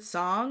featured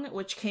song,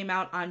 which came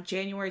out on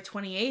January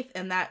 28th,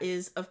 and that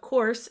is, of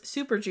course,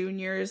 Super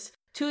Junior's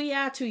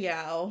Tuya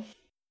Tuyao.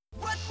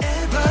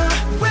 Whatever,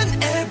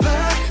 whenever,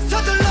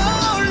 서둘러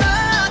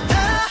올라타.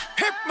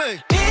 Hit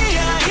me.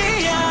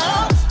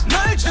 이야,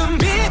 널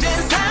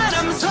준비된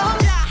사람 손.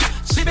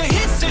 집에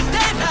있을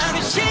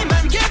때랑은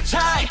심한 게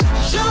차이.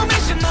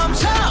 쇼미심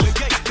넘쳐.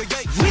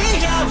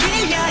 위야,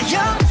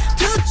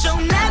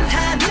 두쪽 난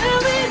하늘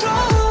위로.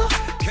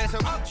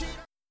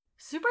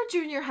 Super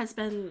Junior has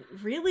been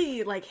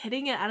really, like,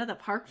 hitting it out of the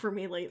park for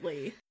me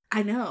lately.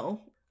 I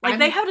know. Like,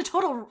 they had a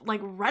total,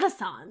 like,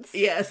 renaissance.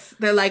 Yes,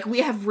 they're like, we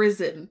have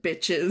risen,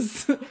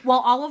 bitches. Well,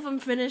 all of them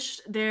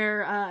finished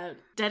their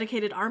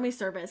dedicated army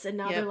service, and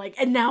now they're like,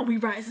 and now we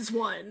rise as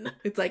one.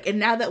 It's like, and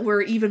now that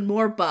we're even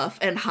more buff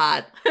and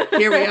hot,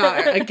 here we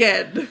are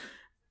again.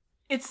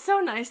 It's so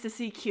nice to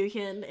see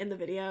Kyuhyun in the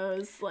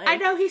videos. Like, I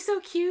know, he's so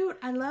cute.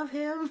 I love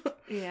him.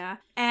 Yeah.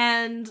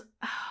 And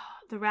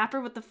the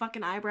rapper with the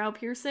fucking eyebrow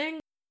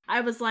piercing,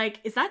 I was like,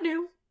 is that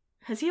new?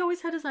 Has he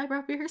always had his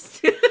eyebrow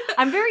pierced?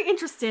 I'm very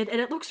interested, and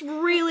it looks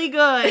really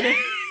good.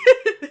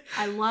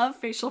 I love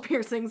facial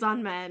piercings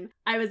on men.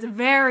 I was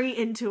very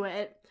into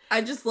it.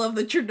 I just love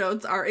that your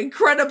notes are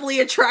incredibly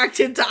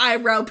attracted to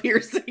eyebrow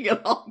piercing in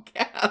all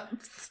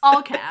caps.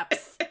 All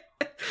caps.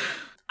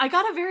 I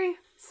got a very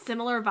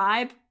similar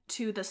vibe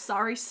to the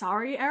Sorry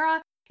Sorry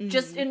era,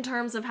 just in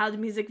terms of how the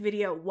music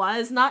video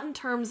was, not in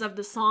terms of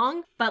the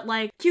song, but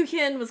like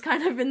Kyuhyun was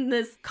kind of in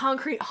this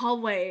concrete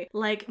hallway,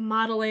 like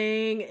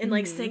modeling and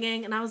like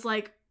singing, and I was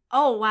like,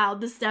 oh wow,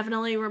 this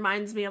definitely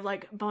reminds me of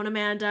like Bone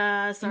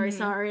Amanda, Sorry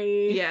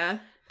Sorry. Yeah.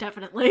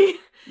 Definitely.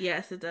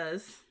 Yes, it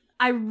does.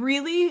 I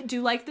really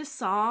do like this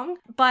song,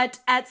 but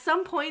at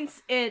some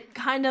points it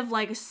kind of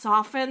like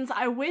softens.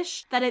 I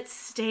wish that it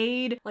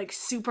stayed like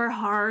super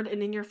hard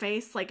and in your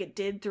face like it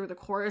did through the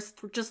chorus,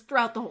 just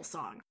throughout the whole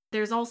song.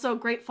 There's also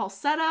great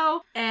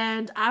falsetto,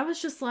 and I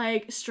was just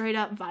like straight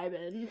up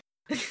vibing.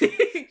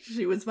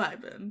 She was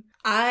vibing.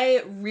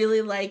 I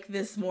really like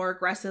this more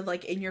aggressive,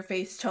 like in your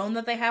face tone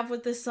that they have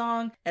with this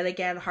song, and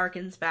again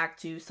harkens back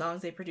to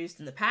songs they produced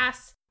in the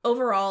past.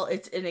 Overall,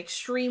 it's an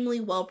extremely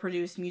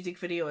well-produced music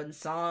video and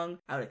song.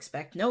 I would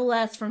expect no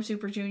less from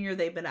Super Junior.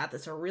 They've been at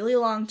this a really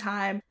long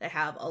time. They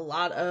have a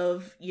lot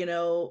of,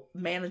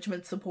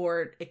 management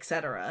support,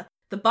 etc.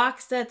 The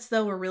box sets,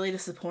 though, were really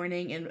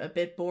disappointing and a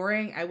bit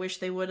boring. I wish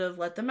they would have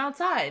let them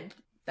outside.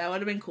 That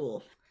would have been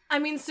cool. I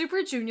mean,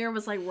 Super Junior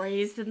was like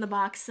raised in the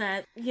box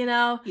set, you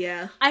know?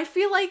 Yeah. I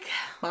feel like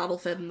Bottle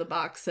fed in the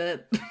box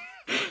set.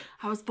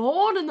 I was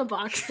born in the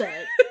box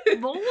set.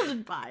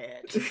 Molded by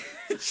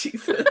it.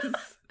 Jesus.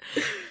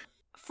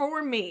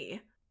 For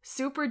me,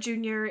 Super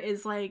Junior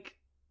is like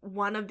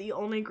one of the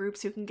only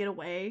groups who can get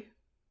away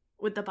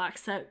with the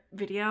box set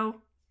video.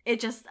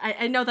 It just,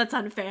 I know that's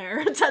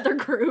unfair to other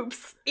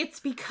groups. It's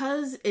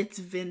because it's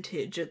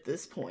vintage at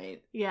this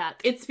point. Yeah.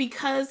 It's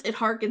because it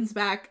harkens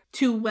back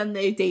to when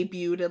they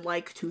debuted in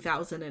like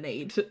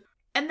 2008.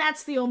 And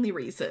that's the only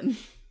reason.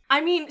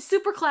 I mean,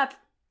 Superclap,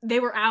 they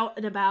were out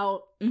and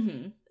about.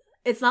 Mm-hmm.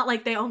 It's not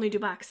like they only do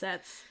box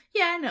sets.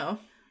 Yeah, I know.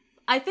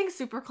 I think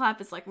Superclap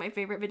is like my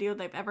favorite video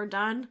they've ever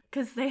done,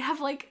 because they have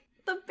like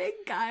the big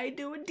guy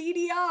doing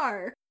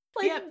DDR.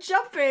 Like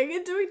jumping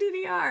and doing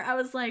DDR. I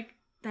was like,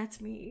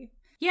 that's me.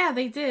 Yeah,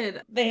 they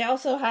did. They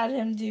also had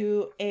him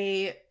do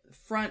a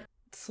front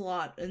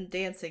slot and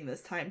dancing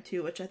this time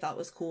too, which I thought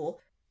was cool.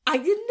 I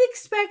didn't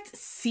expect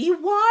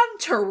Siwon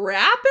to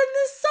rap in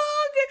this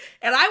song,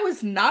 and I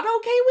was not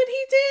okay when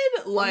he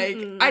did. Like,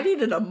 I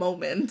needed a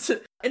moment.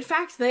 In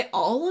fact, they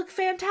all look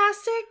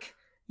fantastic.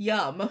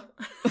 Yum.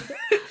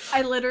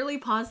 I literally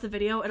paused the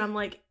video and I'm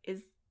like,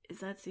 is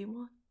that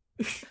Siwon?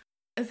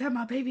 Is that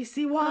my baby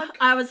Siwon?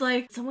 I was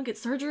like, someone get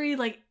surgery?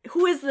 Like,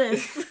 who is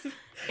this?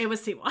 It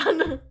was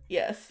Siwon.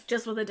 Yes.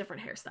 Just with a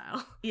different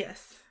hairstyle.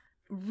 Yes.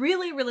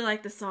 Really, really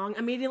like this song.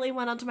 Immediately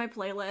went onto my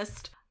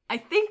playlist. I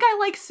think I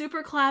like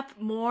Superclap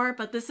more,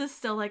 but this is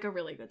still like a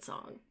really good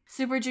song.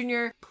 Super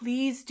Junior,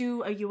 please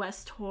do a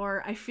US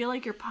tour. I feel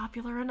like you're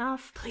popular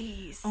enough.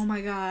 Please. Oh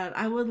my god,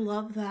 I would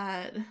love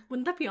that.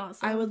 Wouldn't that be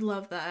awesome? I would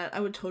love that.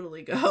 I would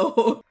totally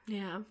go.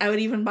 Yeah. I would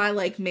even buy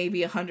like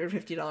maybe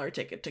 $150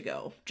 ticket to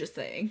go. Just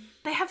saying.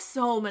 They have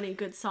so many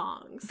good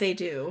songs. They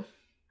do.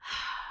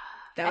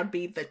 That would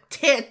be the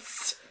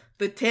tits.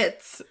 The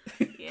tits.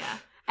 Yeah.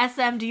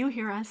 SM, do you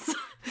hear us?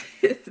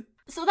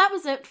 So that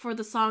was it for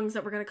the songs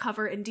that we're going to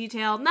cover in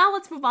detail. Now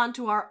let's move on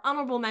to our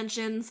honorable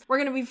mentions. We're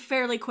going to be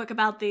fairly quick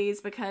about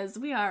these because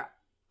we are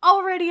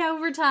already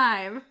over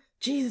time.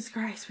 Jesus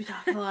Christ, we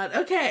talk a lot.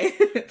 Okay.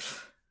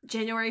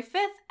 January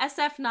 5th,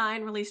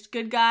 SF9 released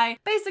Good Guy.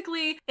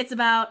 Basically, it's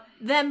about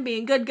them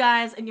being good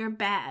guys and you're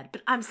bad,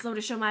 but I'm slow to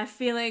show my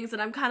feelings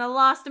and I'm kind of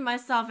lost in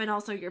myself and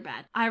also you're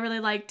bad. I really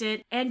liked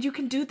it, and you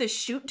can do the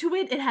shoot to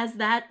it. It has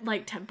that,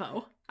 like,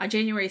 tempo. On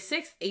January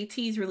 6th,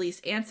 ATEEZ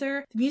released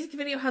Answer. The music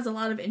video has a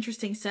lot of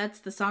interesting sets.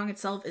 The song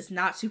itself is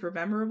not super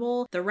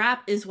memorable. The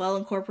rap is well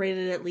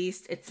incorporated at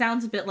least. It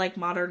sounds a bit like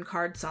modern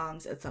card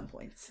songs at some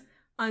points.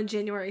 On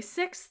January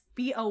 6th,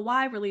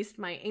 BOY released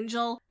My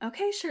Angel.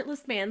 Okay,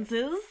 shirtless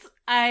manses.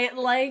 I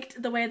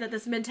liked the way that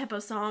this mid-tempo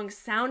song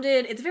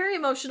sounded. It's very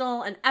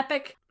emotional and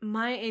epic.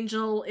 My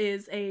Angel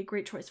is a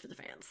great choice for the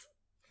fans.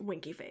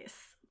 Winky face.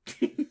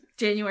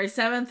 January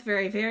 7th,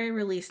 Very Very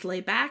released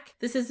Lay Back.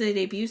 This is a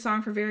debut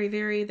song for Very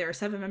Very. They're a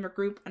 7-member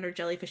group under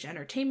Jellyfish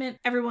Entertainment.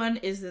 Everyone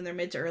is in their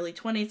mid to early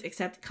 20s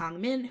except Kang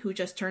Min, who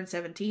just turned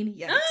 17.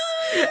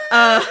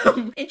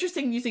 Yikes.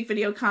 Interesting music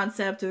video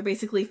concept. They're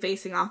basically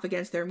facing off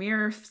against their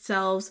mirror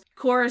selves.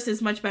 Chorus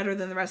is much better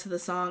than the rest of the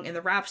song, and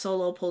the rap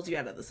solo pulls you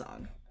out of the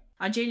song.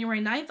 On January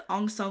 9th,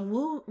 Ong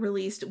Sung-woo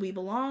released We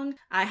Belong.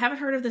 I haven't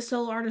heard of this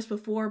solo artist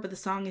before, but the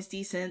song is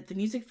decent. The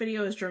music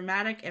video is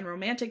dramatic and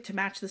romantic to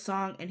match the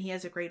song, and he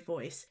has a great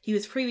voice. He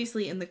was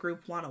previously in the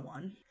group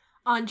 101.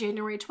 On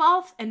January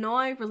 12th,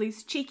 Inoi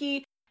released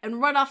Cheeky, and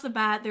right off the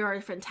bat, there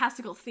are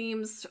fantastical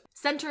themes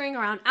centering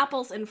around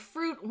apples and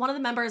fruit. One of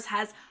the members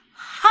has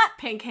hot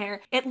pink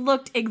hair. It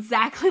looked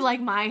exactly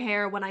like my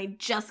hair when I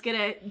just get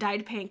it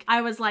dyed pink.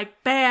 I was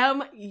like,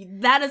 bam,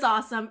 that is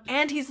awesome.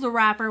 And he's the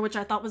rapper, which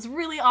I thought was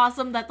really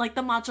awesome that like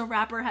the macho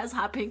rapper has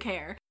hot pink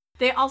hair.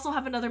 They also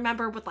have another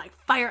member with like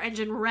fire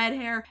engine red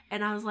hair.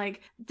 And I was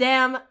like,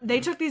 damn, they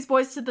took these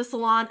boys to the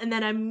salon and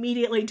then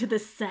immediately to the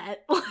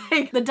set.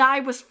 Like the dye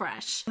was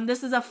fresh.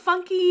 This is a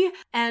funky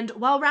and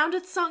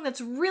well-rounded song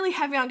that's really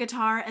heavy on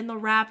guitar and the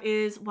rap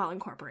is well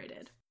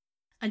incorporated.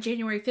 On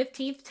January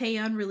 15th,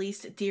 Taeyeon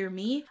released Dear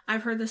Me.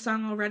 I've heard the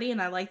song already and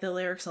I like the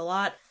lyrics a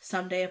lot.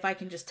 Someday if I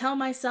can just tell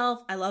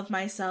myself, I love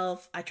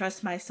myself, I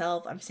trust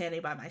myself, I'm standing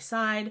by my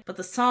side. But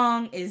the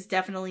song is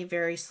definitely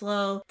very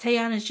slow.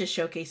 Taeyeon is just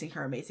showcasing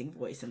her amazing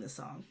voice in the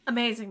song.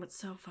 Amazing, but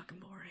so fucking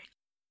boring.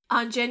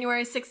 On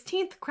January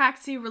 16th,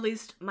 Craxy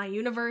released My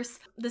Universe.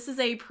 This is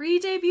a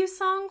pre-debut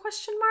song, ?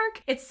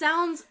 It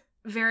sounds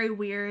very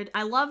weird.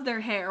 I love their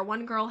hair.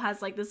 One girl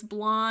has like this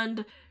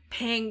blonde,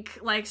 pink,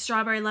 like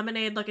strawberry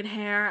lemonade looking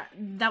hair.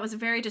 That was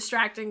very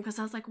distracting because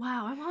I was like,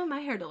 wow, I want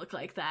my hair to look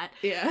like that.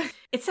 Yeah.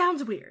 It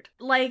sounds weird.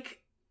 Like,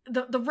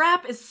 the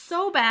rap is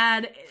so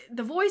bad.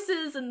 The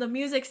voices and the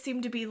music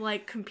seem to be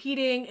like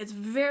competing. It's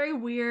very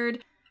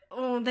weird.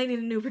 Oh, they need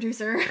a new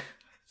producer.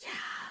 Yeah.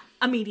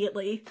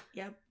 Immediately.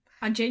 Yep.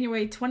 On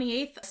January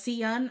 28th,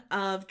 Seyeon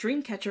of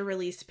Dreamcatcher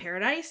released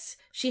Paradise.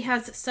 She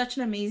has such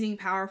an amazing,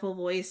 powerful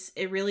voice.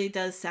 It really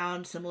does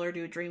sound similar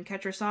to a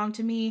Dreamcatcher song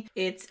to me.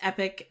 It's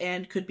epic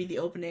and could be the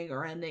opening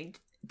or ending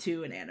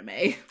to an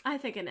anime. I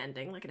think an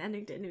ending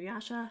to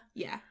Inuyasha.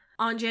 Yeah.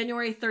 On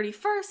January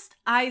 31st,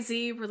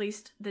 IZ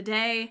released The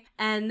Day,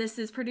 and this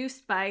is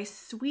produced by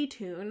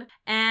Sweetoon,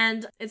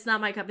 and it's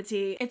not my cup of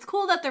tea. It's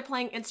cool that they're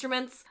playing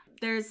instruments.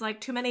 There's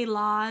like too many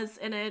laws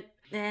in it.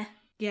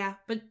 Yeah,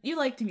 but you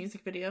liked the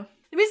music video.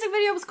 The music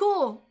video was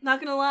cool, not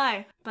gonna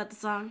lie, but the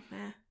song,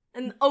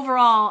 And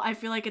overall, I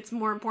feel like it's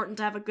more important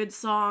to have a good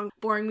song,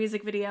 boring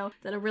music video,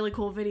 than a really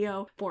cool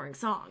video, boring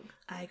song.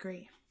 I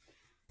agree.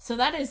 So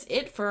that is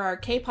it for our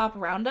K-pop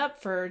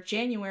roundup for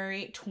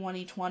January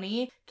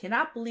 2020.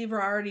 Cannot believe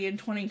we're already in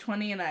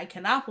 2020, and I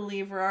cannot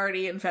believe we're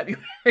already in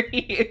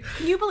February.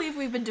 Can you believe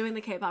we've been doing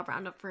the K-pop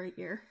roundup for a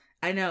year?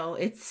 I know,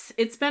 it's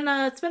been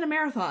a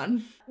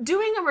marathon.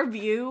 Doing a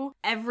review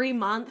every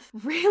month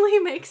really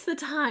makes the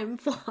time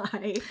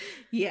fly.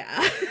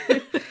 Yeah.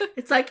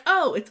 It's like,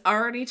 oh, it's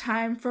already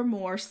time for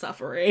more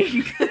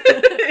suffering.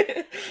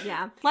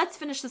 Yeah. Let's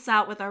finish this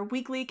out with our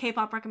weekly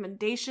K-pop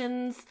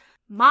recommendations.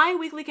 My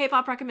weekly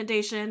K-pop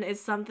recommendation is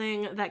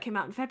something that came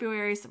out in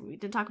February, so we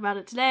didn't talk about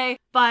it today,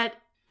 but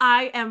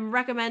I am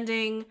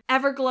recommending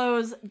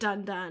Everglow's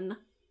Dun Dun.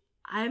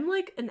 I'm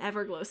like an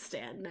Everglow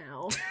stan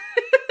now.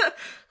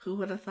 Who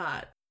would have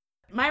thought?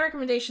 My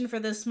recommendation for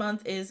this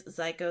month is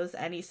Zyko's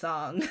Any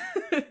Song.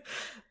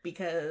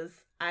 Because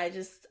I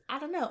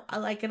don't know. I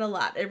like it a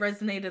lot. It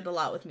resonated a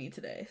lot with me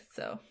today.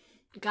 So,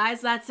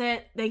 guys, that's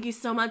it. Thank you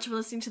so much for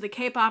listening to the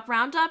K-pop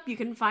Roundup. You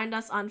can find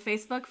us on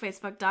Facebook,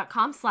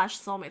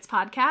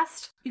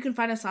 facebook.com/soulmatespodcast. You can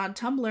find us on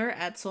Tumblr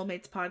at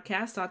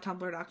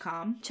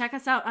soulmatespodcast.tumblr.com. Check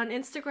us out on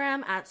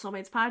Instagram at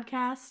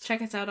soulmatespodcast.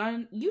 Check us out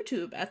on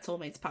YouTube at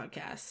Soulmates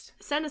Podcast.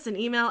 Send us an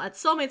email at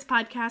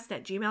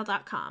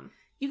soulmatespodcast@gmail.com.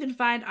 You can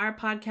find our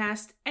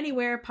podcast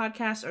anywhere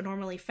podcasts are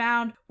normally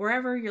found.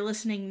 Wherever you're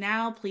listening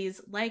now, please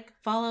like,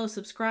 follow,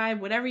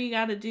 subscribe, whatever you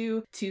gotta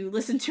do to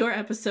listen to our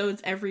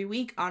episodes every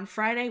week on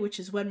Friday, which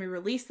is when we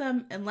release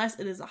them, unless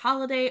it is a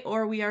holiday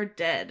or we are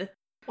dead.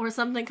 Or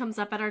something comes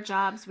up at our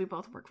jobs. We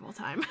both work full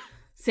time.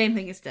 Same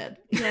thing as dead.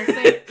 Yeah,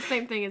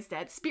 same thing as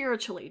dead.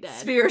 Spiritually dead.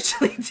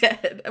 Spiritually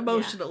dead.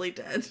 Emotionally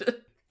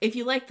dead. If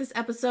you like this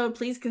episode,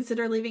 please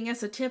consider leaving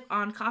us a tip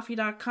on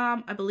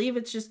coffee.com. I believe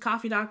it's just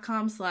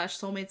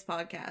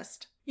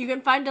coffee.com/soulmatespodcast. You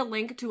can find a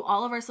link to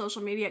all of our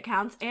social media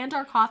accounts and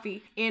our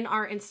coffee in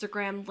our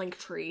Instagram link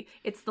tree.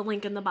 It's the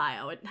link in the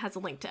bio. It has a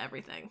link to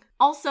everything.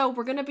 Also,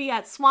 we're going to be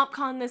at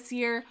SwampCon this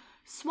year.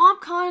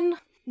 SwampCon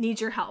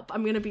needs your help.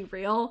 I'm going to be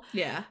real.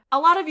 Yeah. A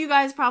lot of you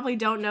guys probably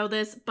don't know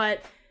this,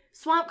 but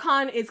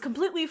SwampCon is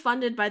completely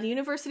funded by the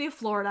University of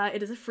Florida.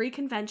 It is a free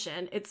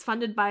convention. It's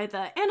funded by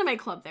the anime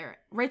club there.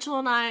 Rachel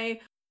and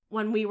I,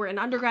 when we were in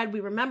undergrad,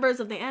 we were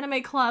members of the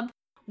anime club.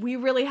 We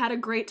really had a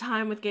great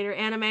time with Gator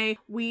Anime.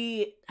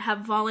 We have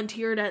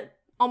volunteered at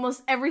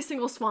almost every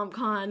single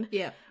SwampCon.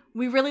 Yeah.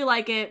 We really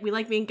like it. We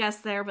like being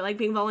guests there. We like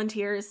being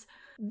volunteers.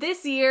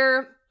 This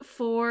year,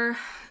 for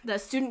the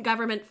student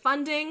government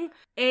funding,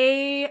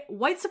 a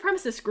white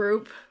supremacist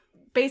group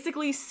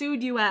basically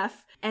sued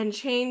UF and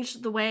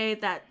changed the way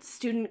that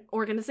student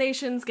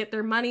organizations get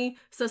their money.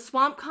 So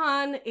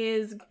SwampCon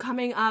is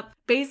coming up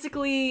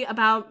basically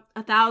about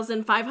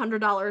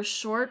 $1,500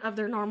 short of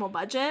their normal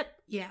budget.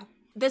 Yeah.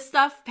 This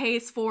stuff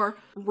pays for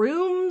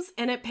rooms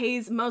and it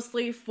pays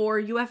mostly for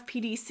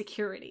UFPD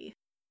security.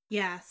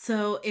 Yeah,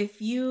 so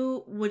if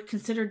you would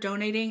consider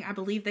donating, I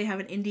believe they have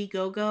an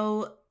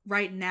Indiegogo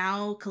right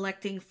now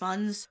collecting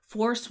funds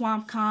for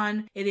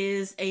SwampCon. It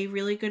is a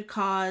really good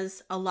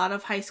cause. A lot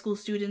of high school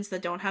students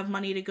that don't have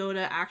money to go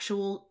to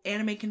actual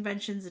anime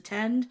conventions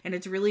attend, and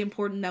it's really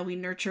important that we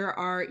nurture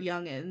our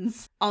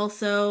youngins.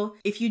 Also,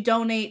 if you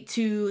donate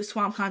to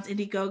SwampCon's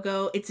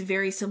Indiegogo, it's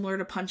very similar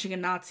to punching a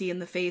Nazi in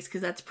the face,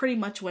 because that's pretty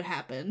much what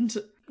happened.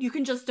 You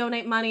can just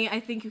donate money. I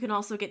think you can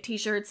also get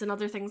t-shirts and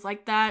other things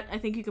like that. I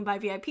think you can buy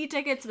VIP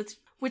tickets,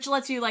 which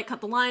lets you like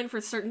cut the line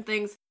for certain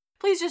things.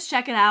 Please just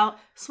check it out.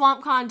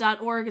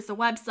 swampcon.org is the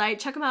website.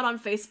 Check them out on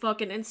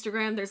Facebook and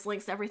Instagram. There's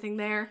links to everything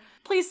there.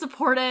 Please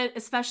support it,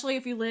 especially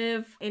if you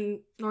live in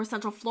North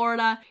Central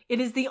Florida. It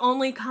is the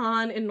only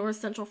con in North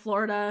Central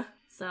Florida,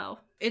 so...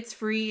 It's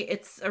free.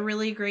 It's a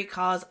really great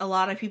cause. A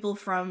lot of people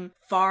from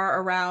far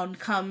around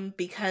come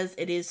because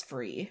it is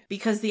free.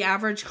 Because the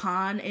average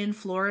con in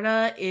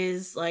Florida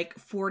is like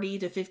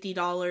 $40 to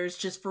 $50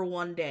 just for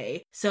one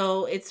day.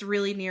 So it's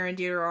really near and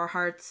dear to our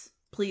hearts.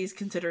 Please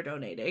consider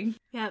donating.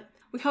 Yep.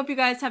 We hope you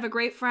guys have a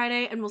great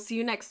Friday, and we'll see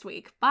you next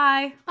week.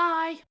 Bye.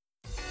 Bye.